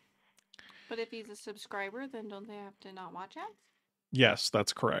 But if he's a subscriber, then don't they have to not watch ads? Yes,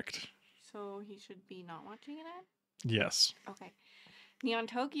 that's correct. So he should be not watching an ad? Yes. Okay. Neon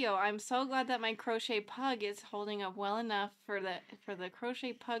Tokyo, I'm so glad that my crochet pug is holding up well enough for the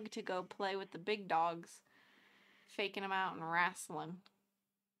crochet pug to go play with the big dogs, faking them out and wrestling.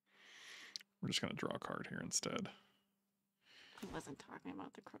 We're just going to draw a card here instead. He wasn't talking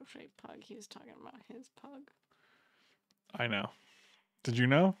about the crochet pug. He was talking about his pug. I know. Did you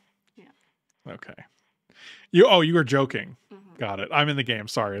know? Yeah. Okay. You were joking. Mm-hmm. Got it. I'm in the game.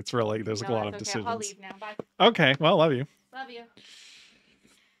 Sorry. It's really, there's a lot of decisions. I'll leave now. Bye. Okay. Well, love you. Love you.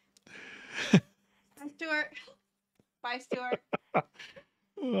 Bye, Stuart. Bye, Stuart.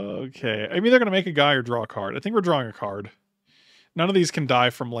 Okay. I'm either going to make a guy or draw a card. I think we're drawing a card. None of these can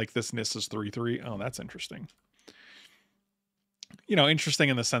die from like this Nissa's 3/3. Oh, that's interesting. You know, interesting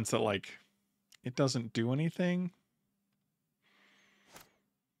in the sense that like it doesn't do anything.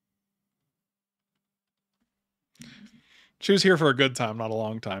 She was here for a good time, not a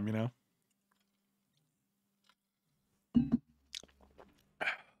long time, you know?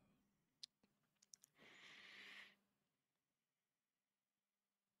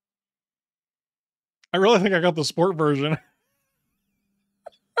 I really think I got the sport version.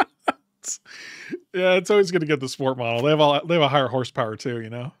 Yeah, it's always good to get the sport model. They have a higher horsepower too, you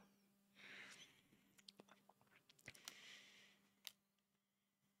know?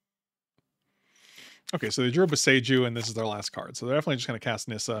 Okay, so they drew a Boseiju, and this is their last card. So they're definitely just going to cast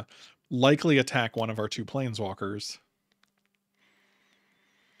Nissa, likely attack one of our 2 planeswalkers.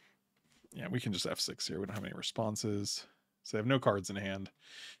 Yeah, we can just F6 here. We don't have any responses. So they have no cards in hand.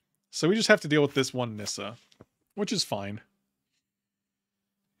 So we just have to deal with this one Nissa, which is fine.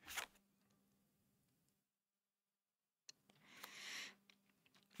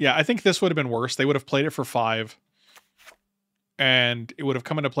 Yeah, I think this would have been worse. They would have played it for 5. And it would have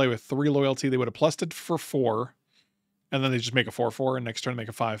come into play with 3 loyalty. They would have plussed it for 4. And then they just make a 4/4 and next turn make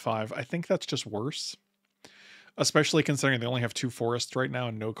a 5/5. I think that's just worse. Especially considering they only have 2 forests right now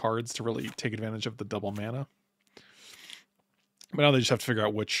and no cards to really take advantage of the double mana. But now they just have to figure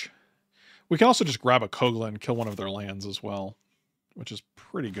out which. We can also just grab a Kogla and kill one of their lands as well, which is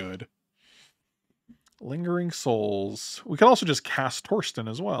pretty good. Lingering Souls. We could also just cast Torsten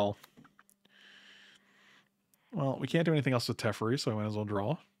as well. Well, we can't do anything else with Teferi, so I might as well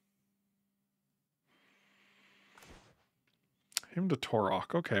draw. Him to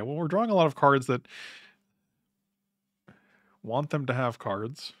Torok. Okay, well, we're drawing a lot of cards that want them to have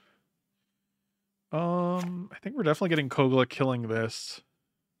cards. I think we're definitely getting Kogla killing this.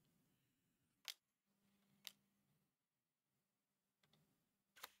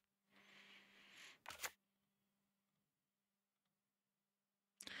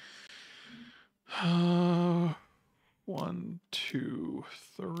 One, two,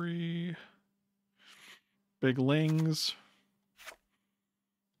 three. Big Lings.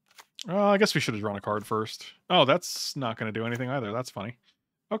 I guess we should have drawn a card first. Oh, that's not going to do anything either. That's funny.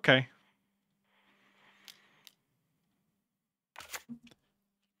 Okay.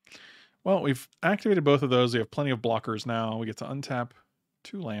 Well, we've activated both of those. We have plenty of blockers now. We get to untap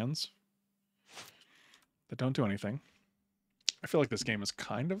 2 lands that don't do anything. I feel like this game is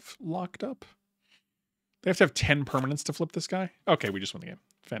kind of locked up. They have to have 10 permanents to flip this guy? Okay, we just won the game.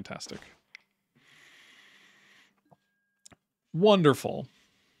 Fantastic. Wonderful.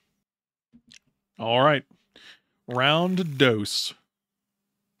 All right. Round dose.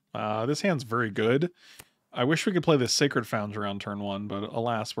 This hand's very good. I wish we could play this Sacred Foundry on turn 1, but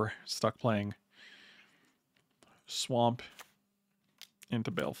alas, we're stuck playing Swamp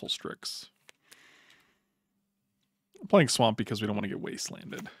into Baleful Strix. I'm playing Swamp because we don't want to get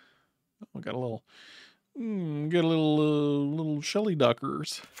wastelanded. We got a little, get a little Shelly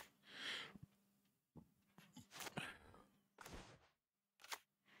Duckers.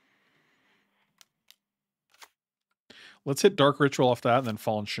 Let's hit Dark Ritual off that and then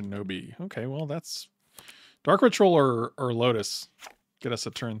Fallen Shinobi. Okay, well, that's... Dark Ritual or Lotus get us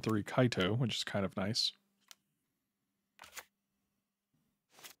a turn 3 Kaito, which is kind of nice.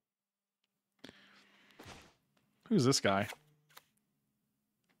 Who's this guy?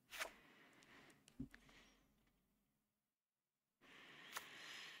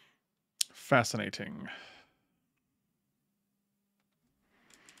 Fascinating.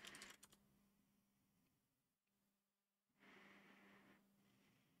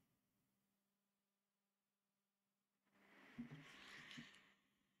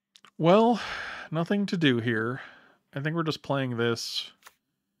 Well, nothing to do here. I think we're just playing this,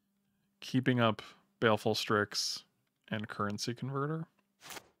 keeping up Baleful Strix and Currency Converter.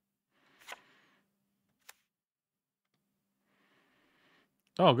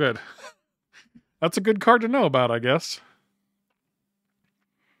 Oh, good. That's a good card to know about, I guess.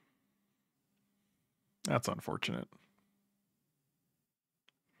 That's unfortunate.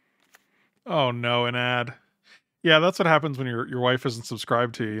 Oh no, an ad. Yeah, that's what happens when your wife isn't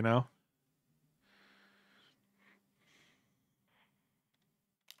subscribed to you, you know?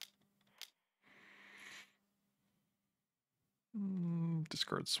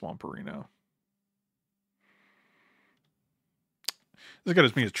 Discard Swamperino. This guy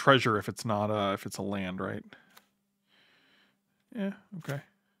just means treasure if it's not if it's a land, right? Yeah, okay.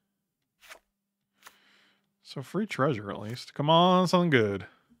 So free treasure at least. Come on, something good.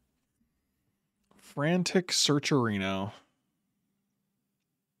 Frantic Searcherino.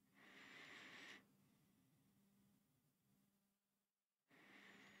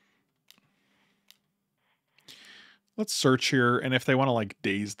 Let's search here, and if they want to like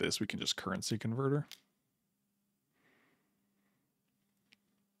daze this, we can just Currency Converter.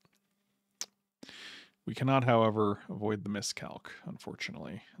 We cannot, however, avoid the miscalc,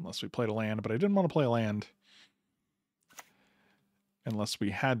 unfortunately, unless we played a land, but I didn't want to play a land unless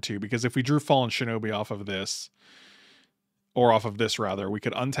we had to, because if we drew Fallen Shinobi off of this, or off of this rather, we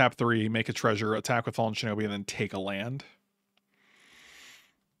could untap 3, make a treasure, attack with Fallen Shinobi, and then take a land.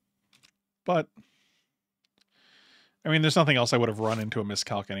 But, I mean, there's nothing else I would have run into a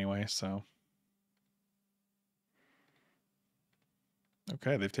miscalc anyway, so.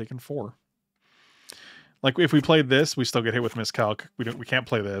 Okay, they've taken 4. Like, if we played this, we still get hit with miscalc. We can't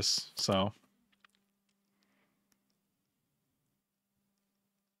play this, so.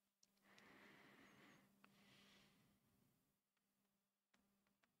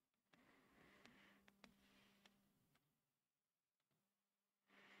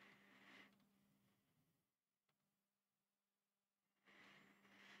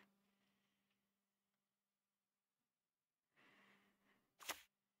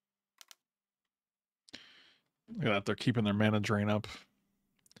 Look at that, they're keeping their mana drain up.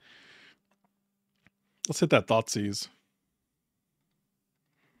 Let's hit that Thoughtseize.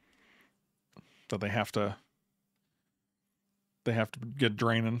 That they have to get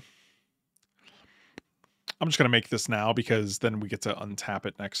draining. I'm just going to make this now because then we get to untap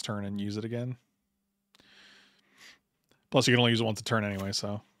it next turn and use it again. Plus you can only use it once a turn anyway,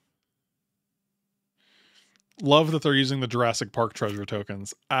 so. Love that they're using the Jurassic Park treasure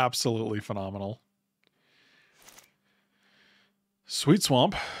tokens. Absolutely phenomenal. Sweet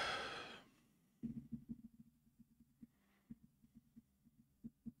Swamp.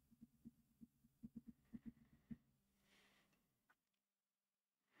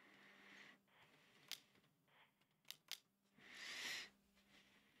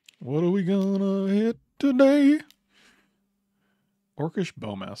 What are we gonna hit today? Orcish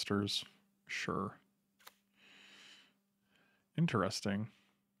Bowmasters. Sure. Interesting.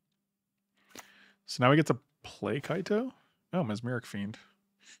 So now we get to play Kaito? Oh, Mesmeric Fiend.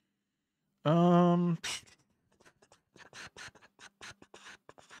 I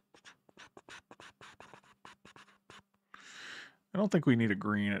don't think we need a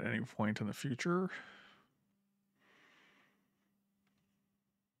green at any point in the future.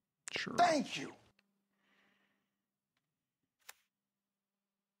 Sure. Thank you.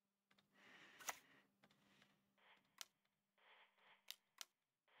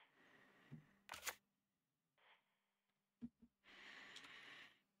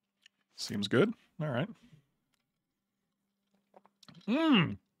 Seems good. All right.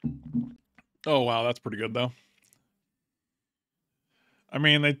 Oh, wow. That's pretty good, though. I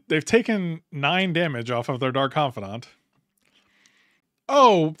mean, they've taken 9 damage off of their Dark Confidant.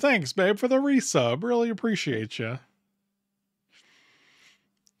 Oh, thanks, babe, for the resub. Really appreciate you.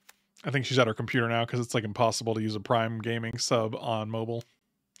 I think she's at her computer now because it's like impossible to use a Prime Gaming sub on mobile.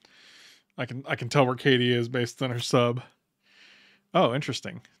 I can tell where Katie is based on her sub. Oh,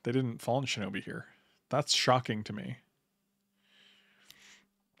 interesting. They didn't Fallen Shinobi here. That's shocking to me.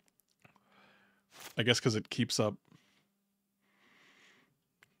 I guess because it keeps up.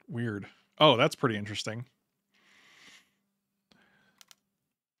 Weird. Oh, that's pretty interesting.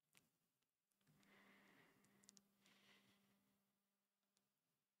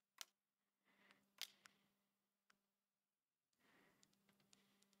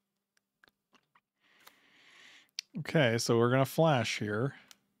 Okay, so we're going to flash here.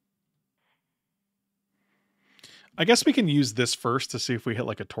 I guess we can use this first to see if we hit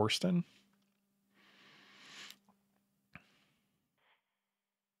like a Torsten.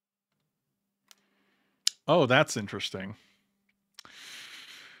 Oh, that's interesting.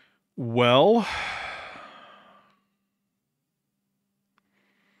 Well,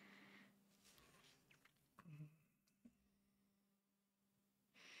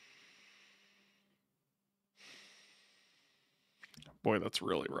 boy, that's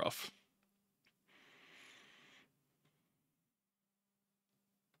really rough.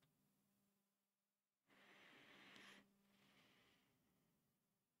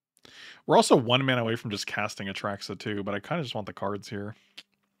 We're also 1 mana away from just casting Atraxa too, but I kind of just want the cards here.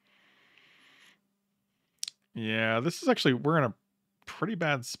 Yeah, this is actually, we're in a pretty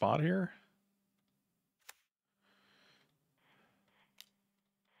bad spot here.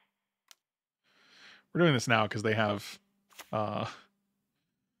 We're doing this now because they have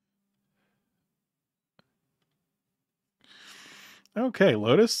okay,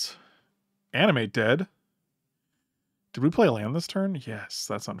 Lotus. Animate dead. Did we play land this turn? Yes,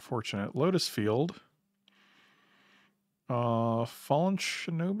 that's unfortunate. Lotus Field. Fallen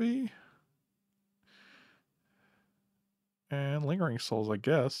Shinobi. And Lingering Souls, I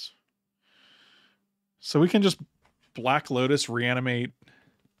guess. So we can just Black Lotus reanimate.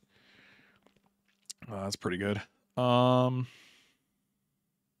 Oh, that's pretty good. What's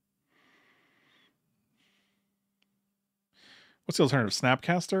the alternative?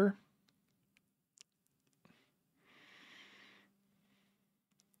 Snapcaster?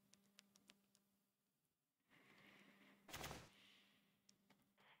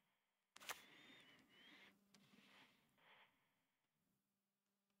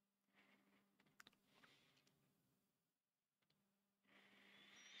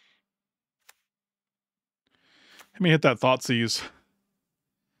 Let me hit that Thoughtseize.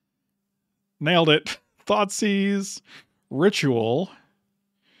 Nailed it. Thoughtseize. Ritual.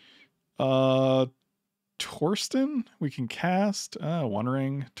 Torsten? We can cast. One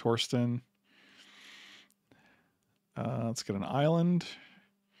Ring. Torsten. Let's get an island.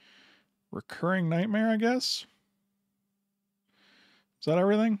 Recurring Nightmare, I guess. Is that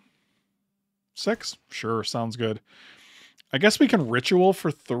everything? 6? Sure, sounds good. I guess we can Ritual for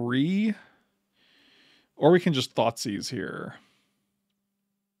 3. Or we can just Thoughtseize here.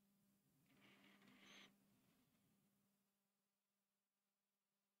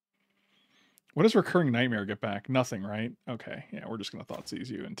 What does Recurring Nightmare get back? Nothing, right? Okay, yeah, we're just going to Thoughtseize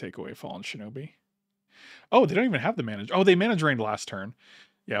you and take away Fallen Shinobi. Oh, they don't even have the manage. Oh, they manage drained last turn.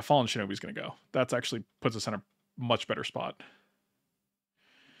 Yeah, Fallen Shinobi's going to go. That's actually puts us in a much better spot.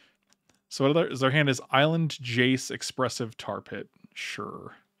 So what is their hand is Island, Jace, Expressive, Tar Pit.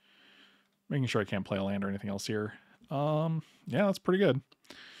 Sure. Making sure I can't play a land or anything else here. Yeah, that's pretty good.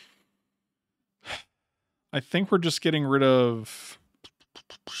 I think we're just getting rid of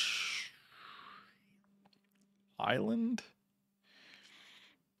Island.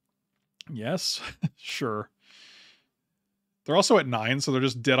 Yes, sure. They're also at 9, so they're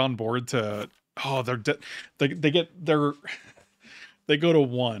just dead on board to. Oh, they're dead. They go to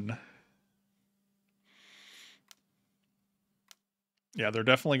 1. Yeah, they're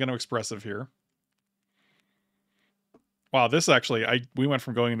definitely going to Expressive here. Wow, this actually, we went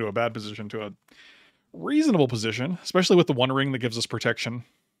from going into a bad position to a reasonable position, especially with the One Ring that gives us protection.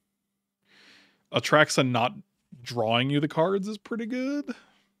 Atraxa not drawing you the cards is pretty good.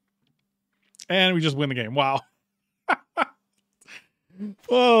 And we just win the game. Wow.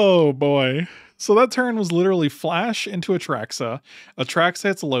 Oh, boy. So that turn was literally Flash into Atraxa. Atraxa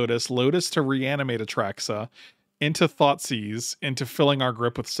hits Lotus. Lotus to reanimate Atraxa. Into Thoughtseize. Into filling our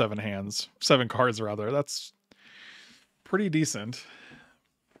grip with 7 hands. 7 cards, rather. That's pretty decent.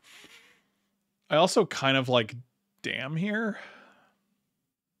 I also kind of like Damn here.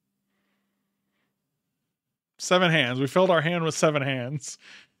 7 hands. We filled our hand with 7 hands.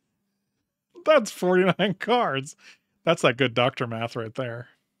 That's 49 cards. That's that good doctor math right there.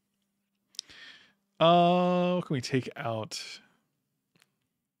 What can we take out?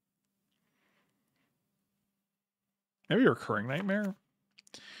 Maybe a recurring nightmare.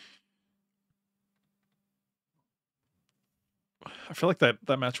 I feel like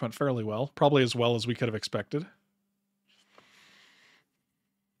that match went fairly well. Probably as well as we could have expected.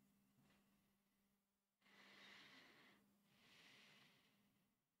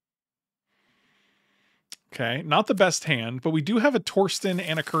 Okay, not the best hand, but we do have a Torsten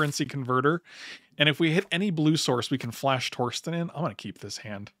and a currency converter. And if we hit any blue source, we can flash Torsten in. I'm going to keep this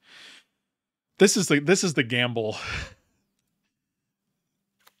hand. This is the gamble.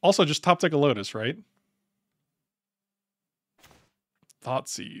 Also, just top deck a Lotus, right?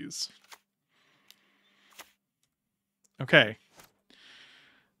 Thoughtseize. Okay.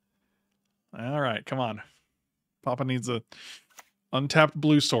 All right, come on. Papa needs a untapped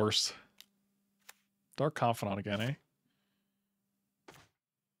blue source. Dark Confidant again, eh?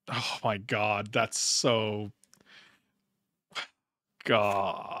 Oh my god, that's so...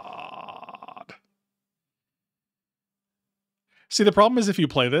 God. See, the problem is if you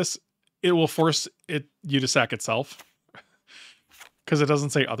play this, it will force you to sack itself. Because it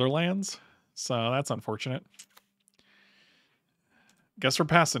doesn't say other lands. So that's unfortunate. Guess we're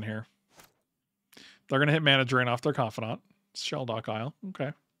passing here. They're going to hit Mana Drain off their Confidant. Shelldock Isle.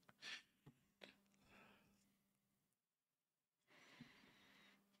 Okay.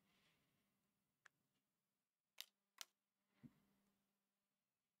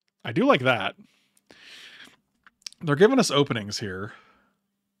 I do like that. They're giving us openings here.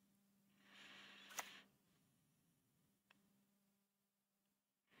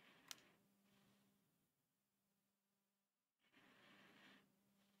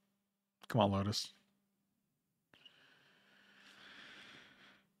 Come on, Lotus.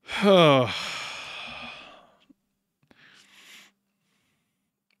 Oh.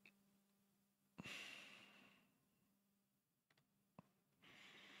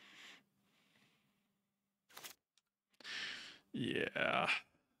 Yeah.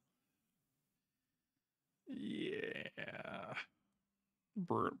 Yeah.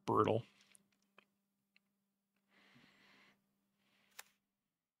 Brutal.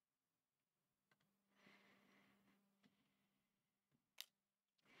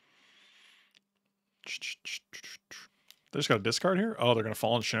 They just got a discard here? Oh, they're going to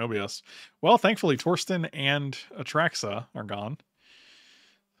fall in Shinobi us. Well, thankfully, Torsten and Atraxa are gone.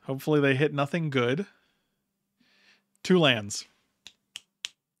 Hopefully they hit nothing good. 2 lands.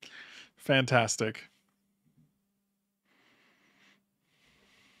 Fantastic.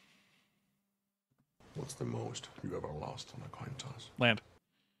 What's the most you ever lost on a coin toss? Land.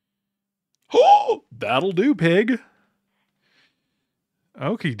 Oh, that'll do, pig.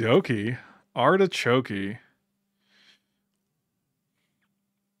 Okie dokie. Artichoke.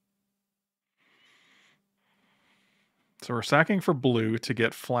 So we're sacking for blue to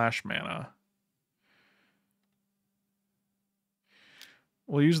get flash mana.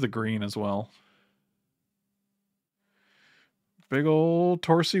 We'll use the green as well. Big old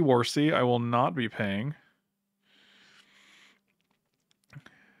Torsey Worsey. I will not be paying.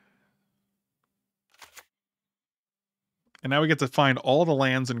 And now we get to find all the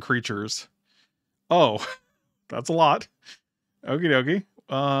lands and creatures. Oh, that's a lot. Okie dokie.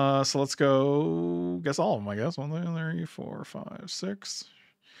 So let's go. Guess all of them, I guess. 1, 2, 3, 4, 5, 6.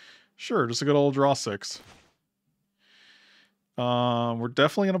 Sure, just a good old draw 6. We're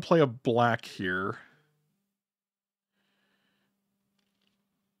definitely going to play a black here.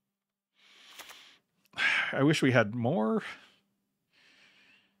 I wish we had more.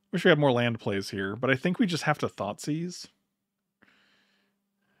 Wish we had more land plays here, but I think we just have to Thoughtseize.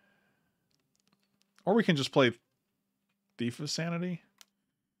 Or we can just play Thief of Sanity.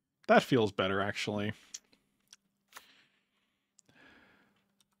 That feels better, actually.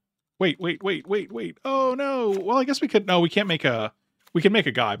 Wait. Oh, no. Well, I guess we could... No, we can't make a... We can make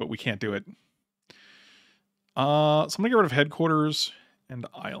a guy, but we can't do it. So I'm going to get rid of Headquarters and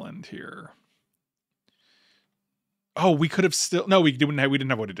Island here. Oh, we could have still... No, we didn't have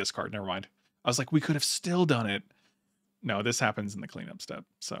a way to discard. Never mind. I was like, we could have still done it. No, this happens in the cleanup step.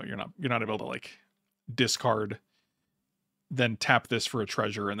 So you're not able to, like, discard, then tap this for a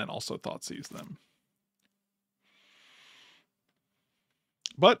treasure, and then also Thoughtseize them.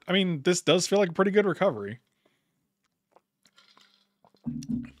 But, I mean, this does feel like a pretty good recovery.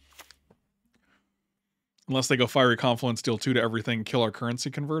 Unless they go Fiery Confluence, deal 2 to everything, kill our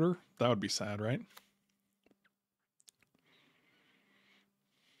currency converter. That would be sad, right?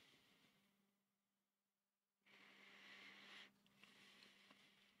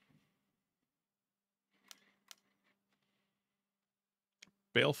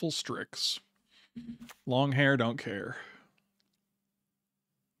 Baleful Strix. Long hair, don't care.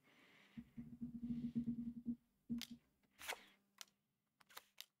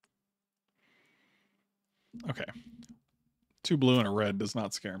 Okay. 2 blue and a red does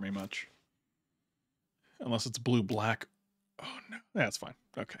not scare me much. Unless it's blue-black. Oh, no. That's fine.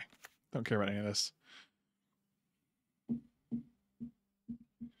 Okay. Don't care about any of this.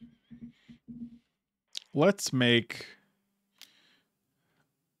 Let's make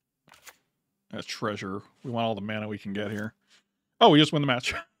a treasure. We want all the mana we can get here. Oh, we just win the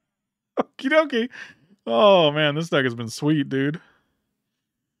match. Okie dokie. Oh, man. This deck has been sweet, dude.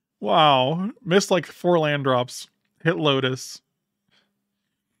 Wow. Missed like 4 land drops. Hit Lotus.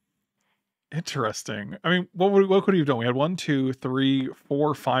 Interesting. I mean, what could we have done? We had 1, 2, 3,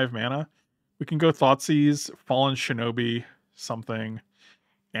 4, 5 mana. We can go Thoughtseize, Fallen Shinobi, something.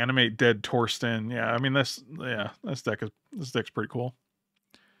 Animate Dead Torsten. Yeah, I mean this deck's pretty cool.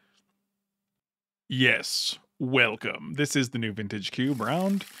 Yes. Welcome. This is the new Vintage Cube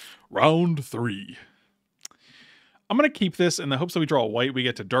round 3. I'm gonna keep this in the hopes that we draw a white. We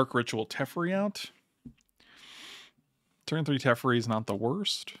get to Dark Ritual Teferi out. Turn 3 Teferi is not the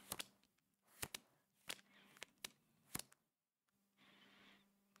worst.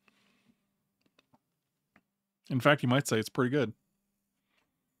 In fact, you might say it's pretty good.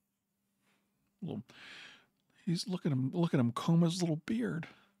 He's look at him comb his little beard.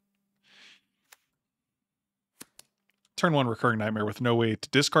 Turn 1 Recurring Nightmare with no way to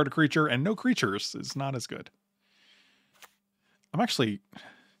discard a creature and no creatures is not as good. I'm actually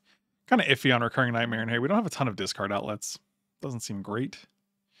kind of iffy on Recurring Nightmare in here. We don't have a ton of discard outlets. Doesn't seem great.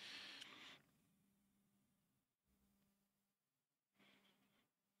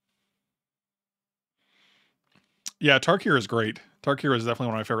 Yeah, Tarkir is great. Tarkir is definitely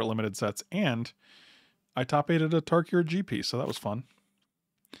one of my favorite limited sets, and I top-8'd a Tarkir GP, so that was fun.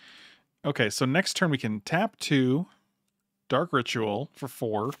 Okay, so next turn we can tap 2, Dark Ritual for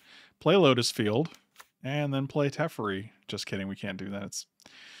 4, play Lotus Field, and then play Teferi. Just kidding, we can't do that. It's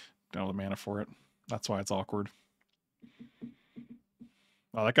don't have the mana for it. That's why it's awkward.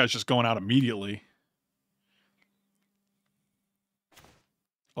 Oh, that guy's just going out immediately.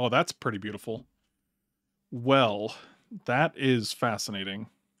 Oh, that's pretty beautiful. Well, that is fascinating.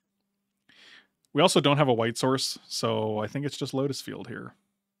 We also don't have a white source, so I think it's just Lotus Field here.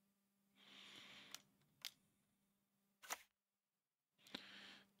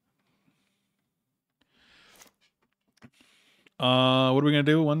 What are we gonna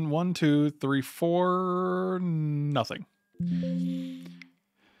do? 1, 2, 3, 4. Nothing.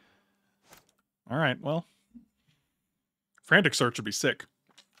 All right. Well, Frantic Search would be sick.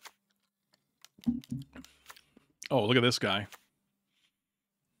 Oh, look at this guy.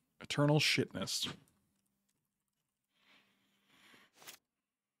 Eternal Shitness.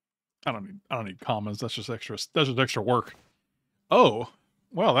 I don't need commas. That's just extra work. Oh,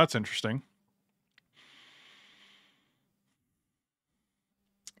 well, that's interesting.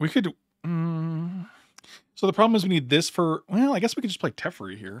 We could. So the problem is we need this for. Well, I guess we could just play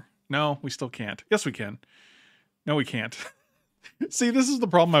Teferi here. No, we still can't. Yes, we can. No, we can't. See, this is the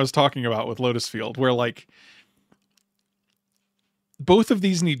problem I was talking about with Lotus Field, where like both of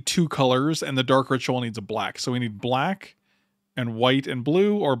these need 2 colors, and the Dark Ritual needs a black. So we need black and white and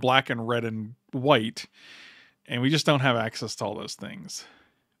blue, or black and red and white, and we just don't have access to all those things.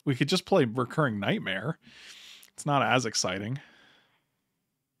 We could just play Recurring Nightmare. It's not as exciting.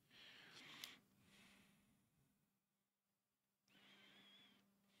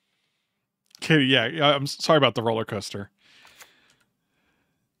 Okay, yeah, I'm sorry about the roller coaster.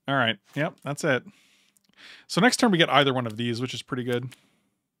 All right, yep, that's it. So next turn we get either one of these, which is pretty good.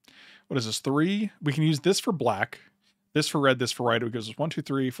 What is this, 3? We can use this for black, this for red, this for white. It goes 1, 2,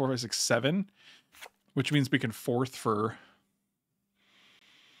 3, 4, 5, 6, 7, which means we can 4th for...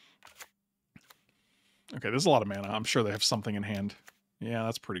 Okay, there's a lot of mana. I'm sure they have something in hand. Yeah,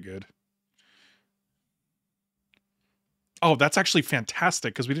 that's pretty good. Oh, that's actually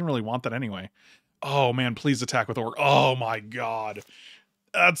fantastic, because we didn't really want that anyway. Oh, man, please attack with Orc. Oh, my God.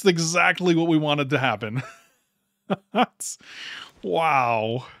 That's exactly what we wanted to happen. That's...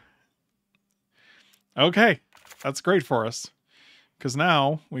 Wow. Okay, that's great for us. Because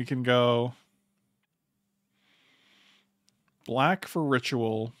now we can go... Black for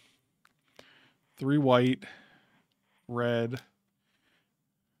Ritual. 3 white. Red.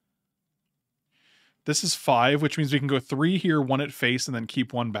 This is 5, which means we can go 3 here, 1 at face, and then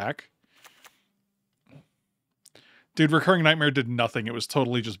keep 1 back. Dude, Recurring Nightmare did nothing. It was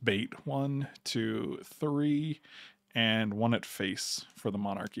totally just bait. 1, 2, 3, and 1 at face for the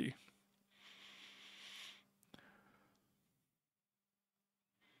Monarchy.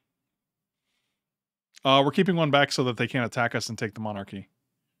 We're keeping 1 back so that they can't attack us and take the Monarchy.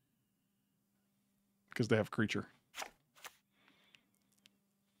 Because they have creature.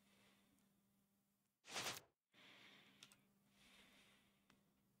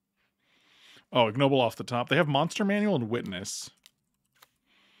 Oh, ignoble off the top. They have Monster Manual and Witness.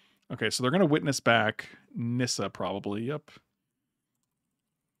 Okay, so they're going to Witness back Nissa probably. Yep.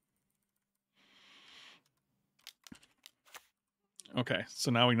 Okay,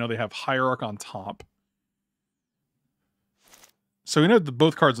 so now we know they have Hierarch on top. So we know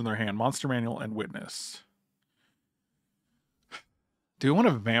both cards in their hand, Monster Manual and Witness. Do we want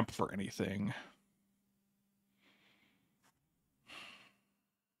to vamp for anything?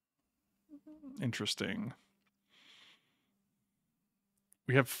 Interesting.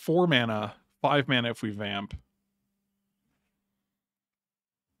 We have 4 mana, 5 mana if we vamp.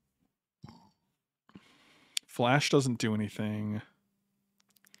 Flash doesn't do anything.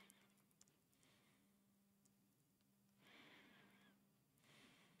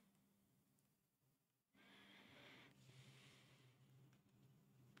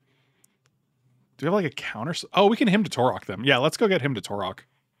 Do we have like a counter? Oh, we can Hymn to Torok them. Yeah, let's go get Hymn to Torok.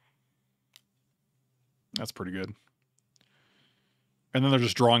 That's pretty good. And then they're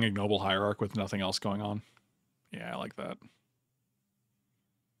just drawing Ignoble Hierarch with nothing else going on. Yeah, I like that.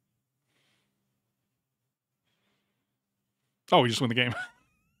 Oh, we just win the game.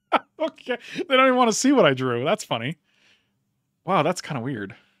 Okay. They don't even want to see what I drew. That's funny. Wow, that's kind of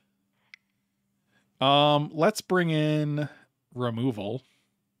weird. Let's bring in removal.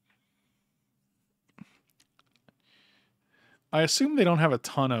 I assume they don't have a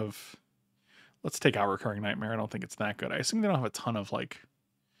ton of... Let's take out Recurring Nightmare. I don't think it's that good. I assume they don't have a ton of, like,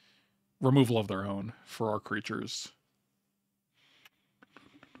 removal of their own for our creatures.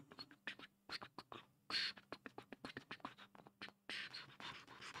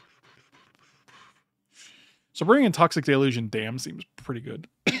 So bringing in Toxic Deluge and Dam seems pretty good.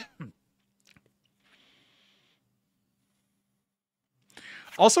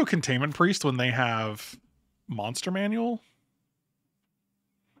 Also, Containment Priest when they have Monster Manual.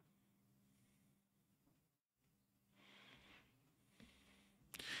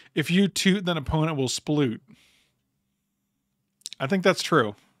 If you toot, then opponent will sploot. I think that's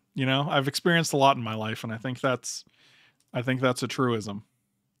true. You know, I've experienced a lot in my life, and I think that's a truism.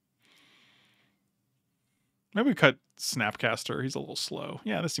 Maybe we cut Snapcaster. He's a little slow.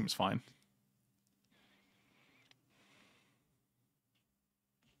 Yeah, this seems fine.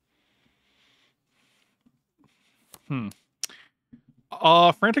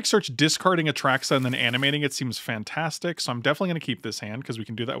 Frantic Search discarding Atraxa and then animating it seems fantastic. So I'm definitely going to keep this hand because we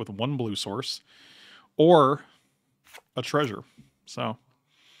can do that with 1 blue source or a treasure. So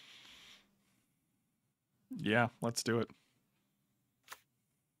yeah, let's do it.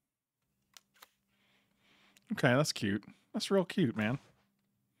 Okay, that's cute. That's real cute, man.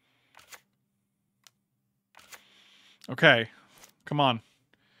 Okay, come on.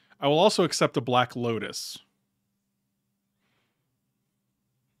 I will also accept a Black Lotus.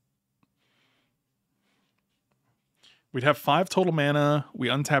 We'd have 5 total mana. We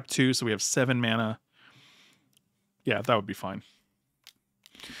untap 2, so we have 7 mana. Yeah, that would be fine.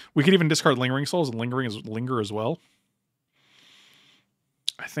 We could even discard Lingering Souls and linger as well.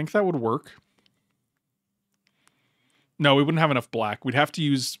 I think that would work. No, we wouldn't have enough black. We'd have to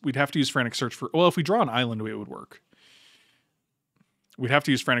use Frantic Search for... Well, if we draw an island, it would work. We'd have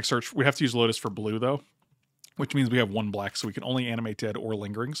to use Frantic Search. We'd have to use Lotus for blue, though. Which means we have 1 black, so we can only animate Dead or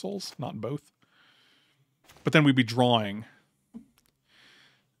Lingering Souls, not both. But then we'd be drawing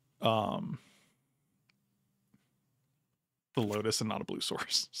the Lotus and not a blue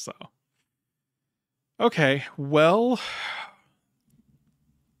source. So okay, well,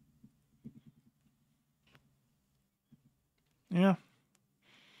 yeah.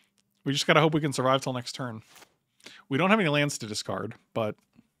 We just gotta hope we can survive till next turn. We don't have any lands to discard, but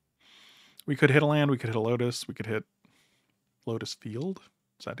we could hit a land, we could hit a Lotus, we could hit Lotus Field.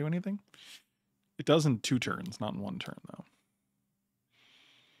 Does that do anything? It does in 2 turns, not in 1 turn, though.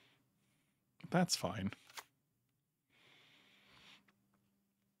 That's fine.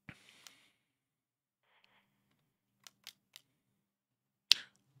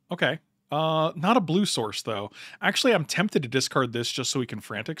 Okay. Not a blue source, though. Actually, I'm tempted to discard this just so we can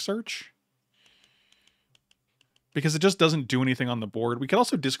Frantic Search. Because it just doesn't do anything on the board. We could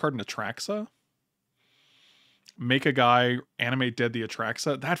also discard an Atraxa. Make a guy animate Dead the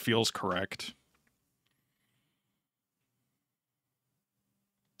Atraxa. That feels correct.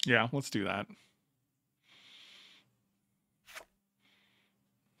 Yeah, let's do that.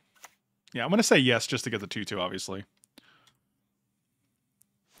 Yeah, I'm going to say yes just to get the 2/2, obviously.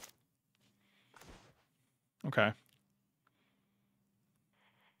 Okay.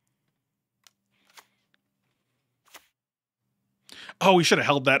 Oh, we should have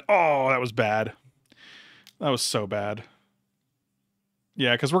held that. Oh, that was bad. That was so bad.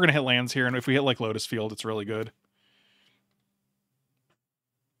 Yeah, because we're going to hit lands here, and if we hit like Lotus Field, it's really good.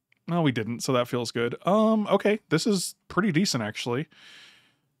 No, we didn't, so that feels good. Okay, this is pretty decent, actually.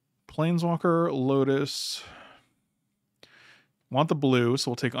 Planeswalker, Lotus. Want the blue,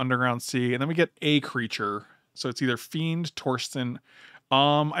 so we'll take Underground Sea, and then we get a creature. So it's either Fiend, Torsten.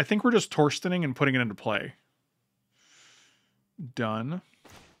 I think we're just Torstening and putting it into play. Done.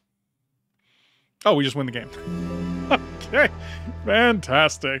 Oh, we just win the game. Okay,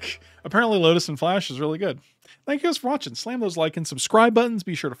 fantastic. Apparently Lotus and Flash is really good. Thank you guys for watching. Slam those like and subscribe buttons.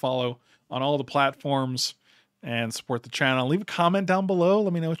 Be sure to follow on all the platforms and support the channel. Leave a comment down below.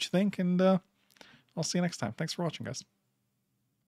 Let me know what you think, and I'll see you next time. Thanks for watching, guys.